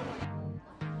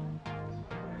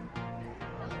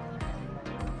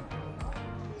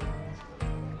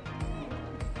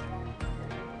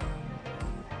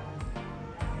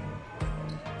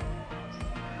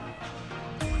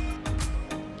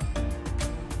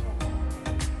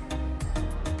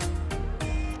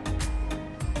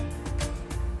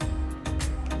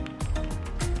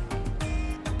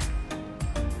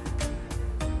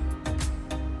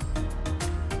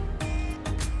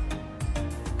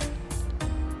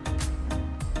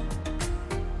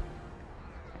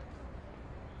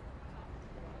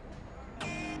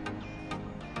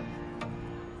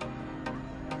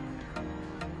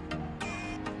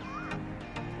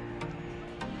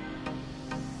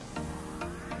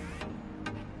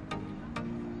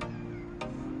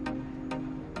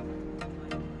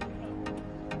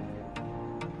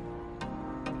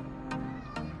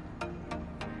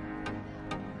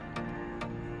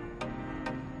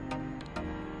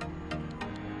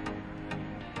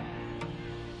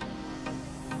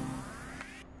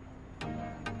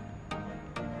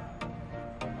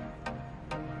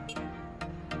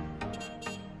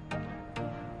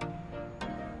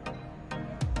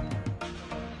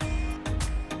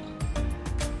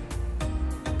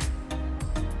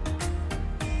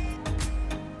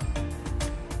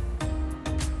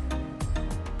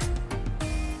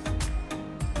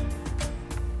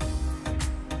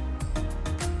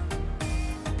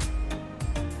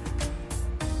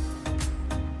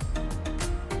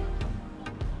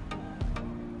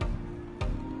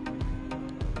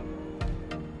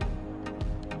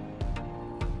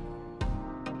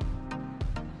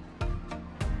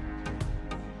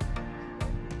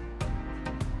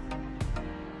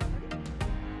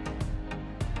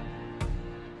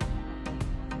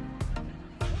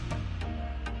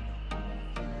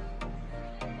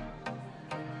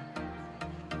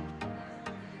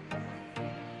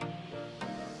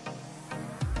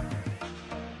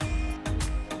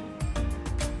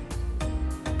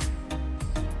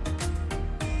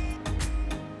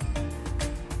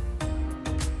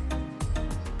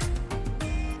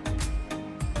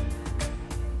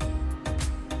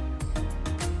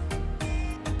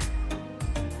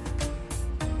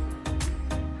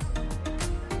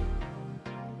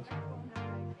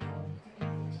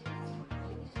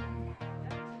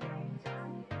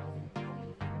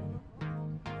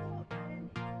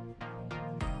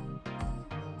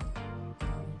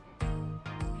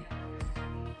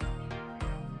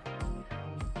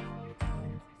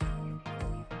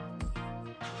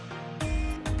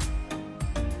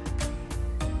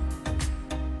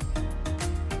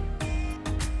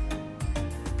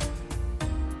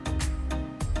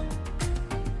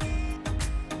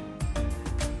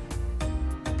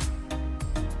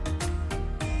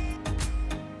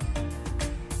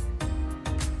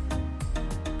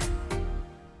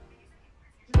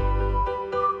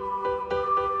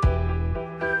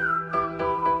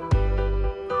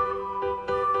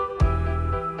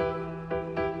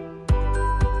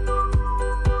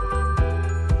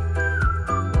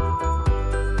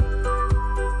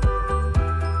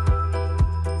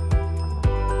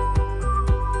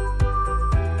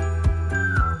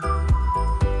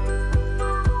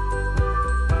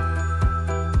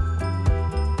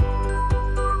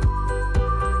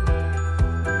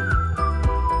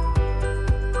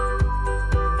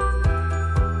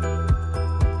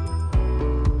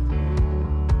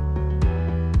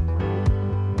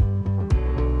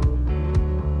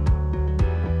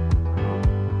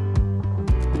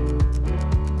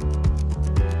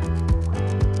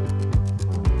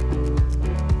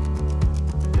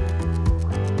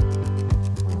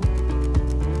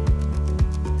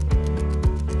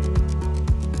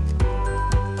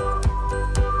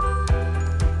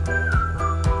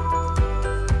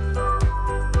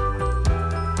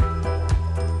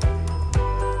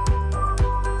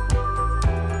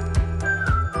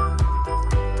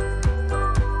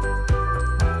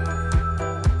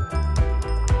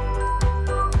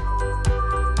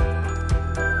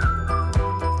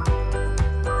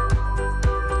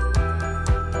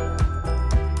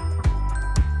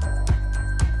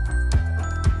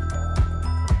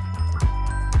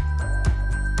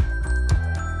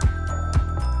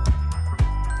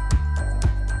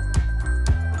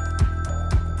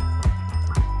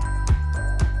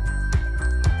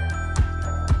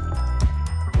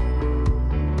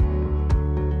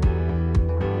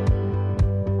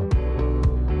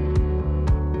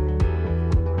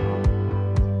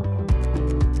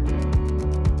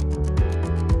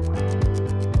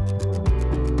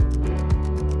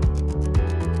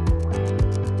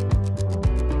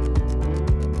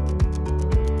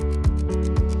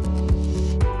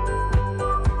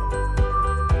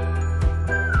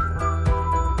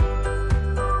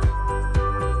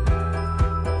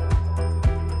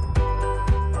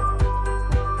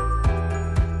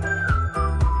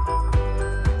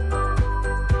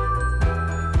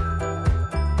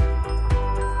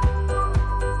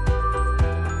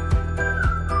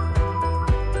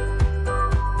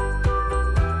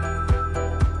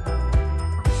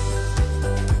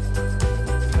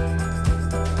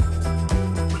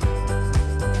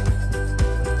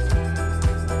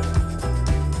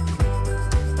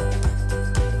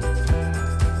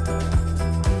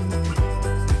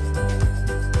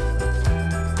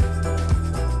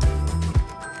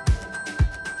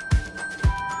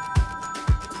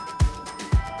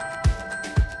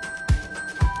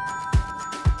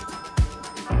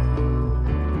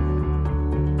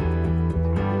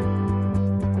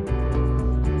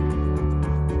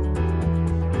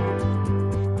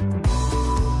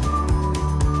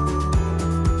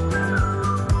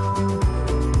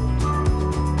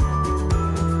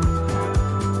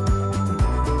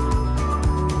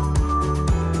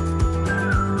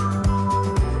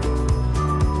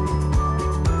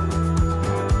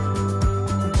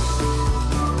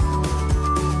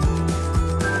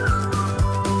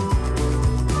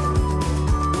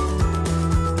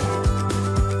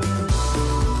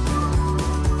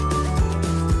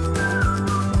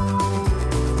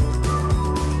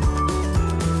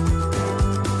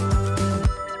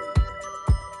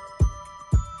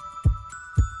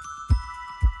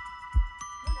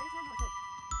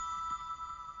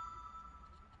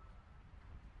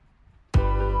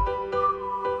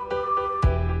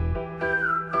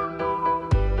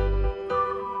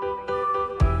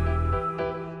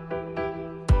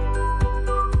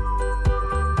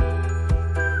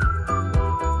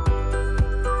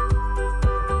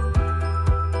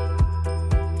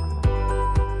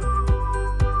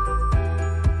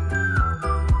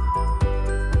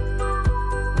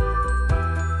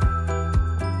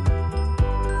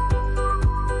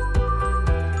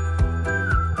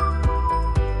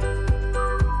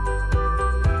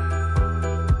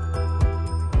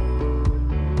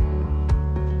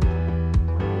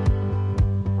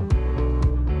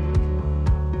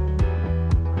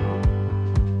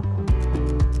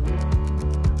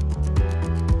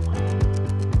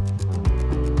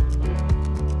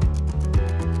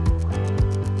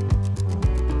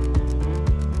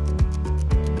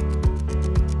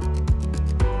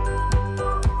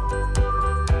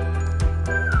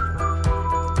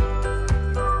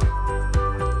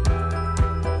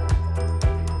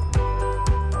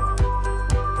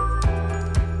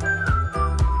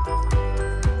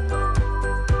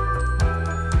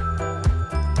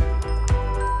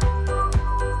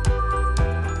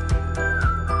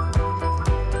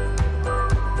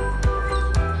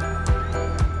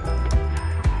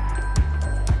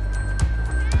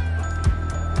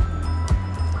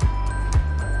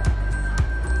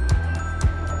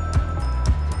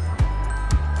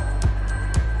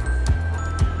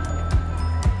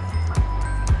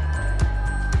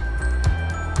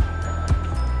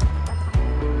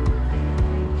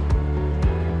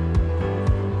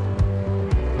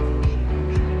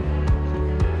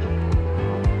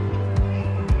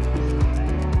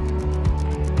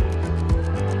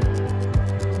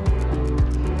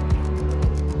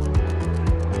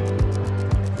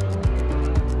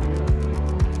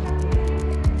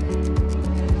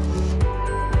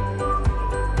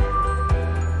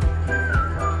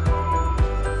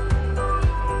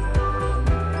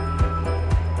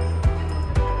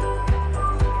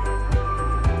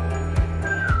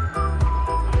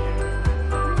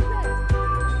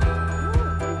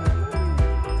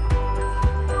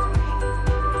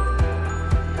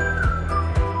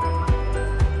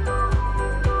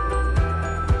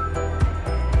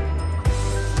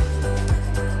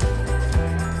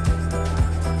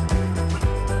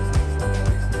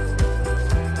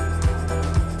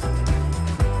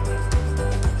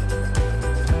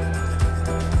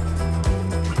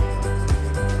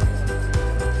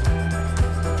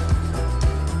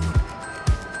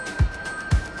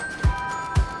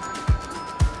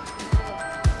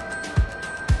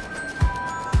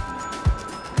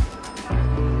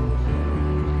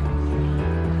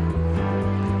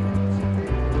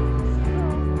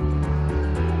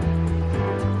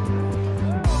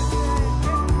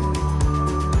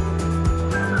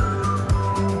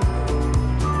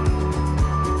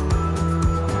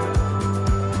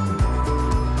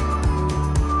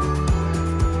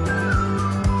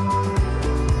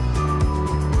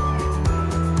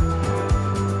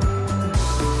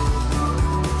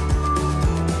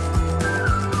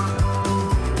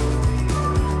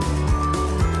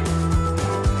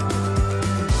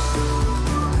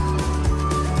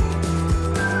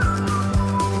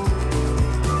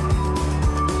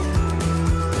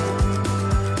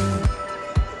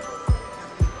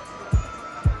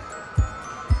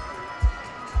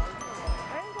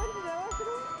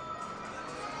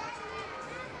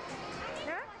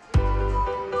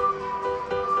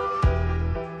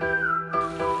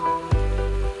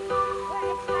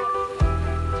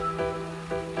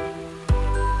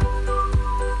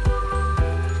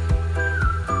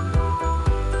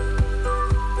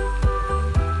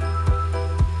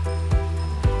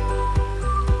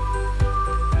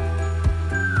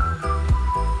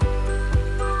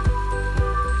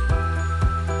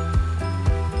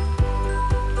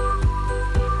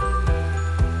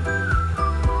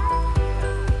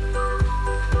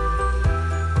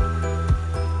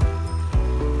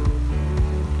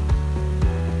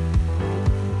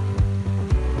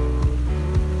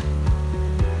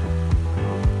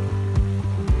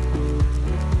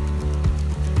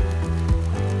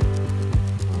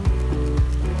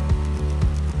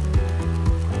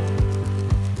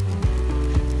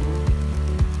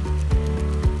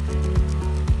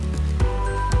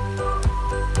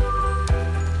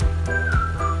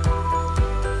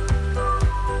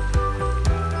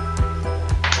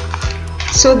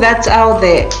 So that's how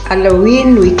the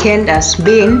Halloween weekend has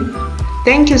been.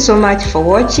 Thank you so much for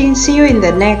watching. See you in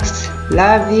the next.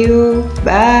 Love you.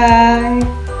 Bye.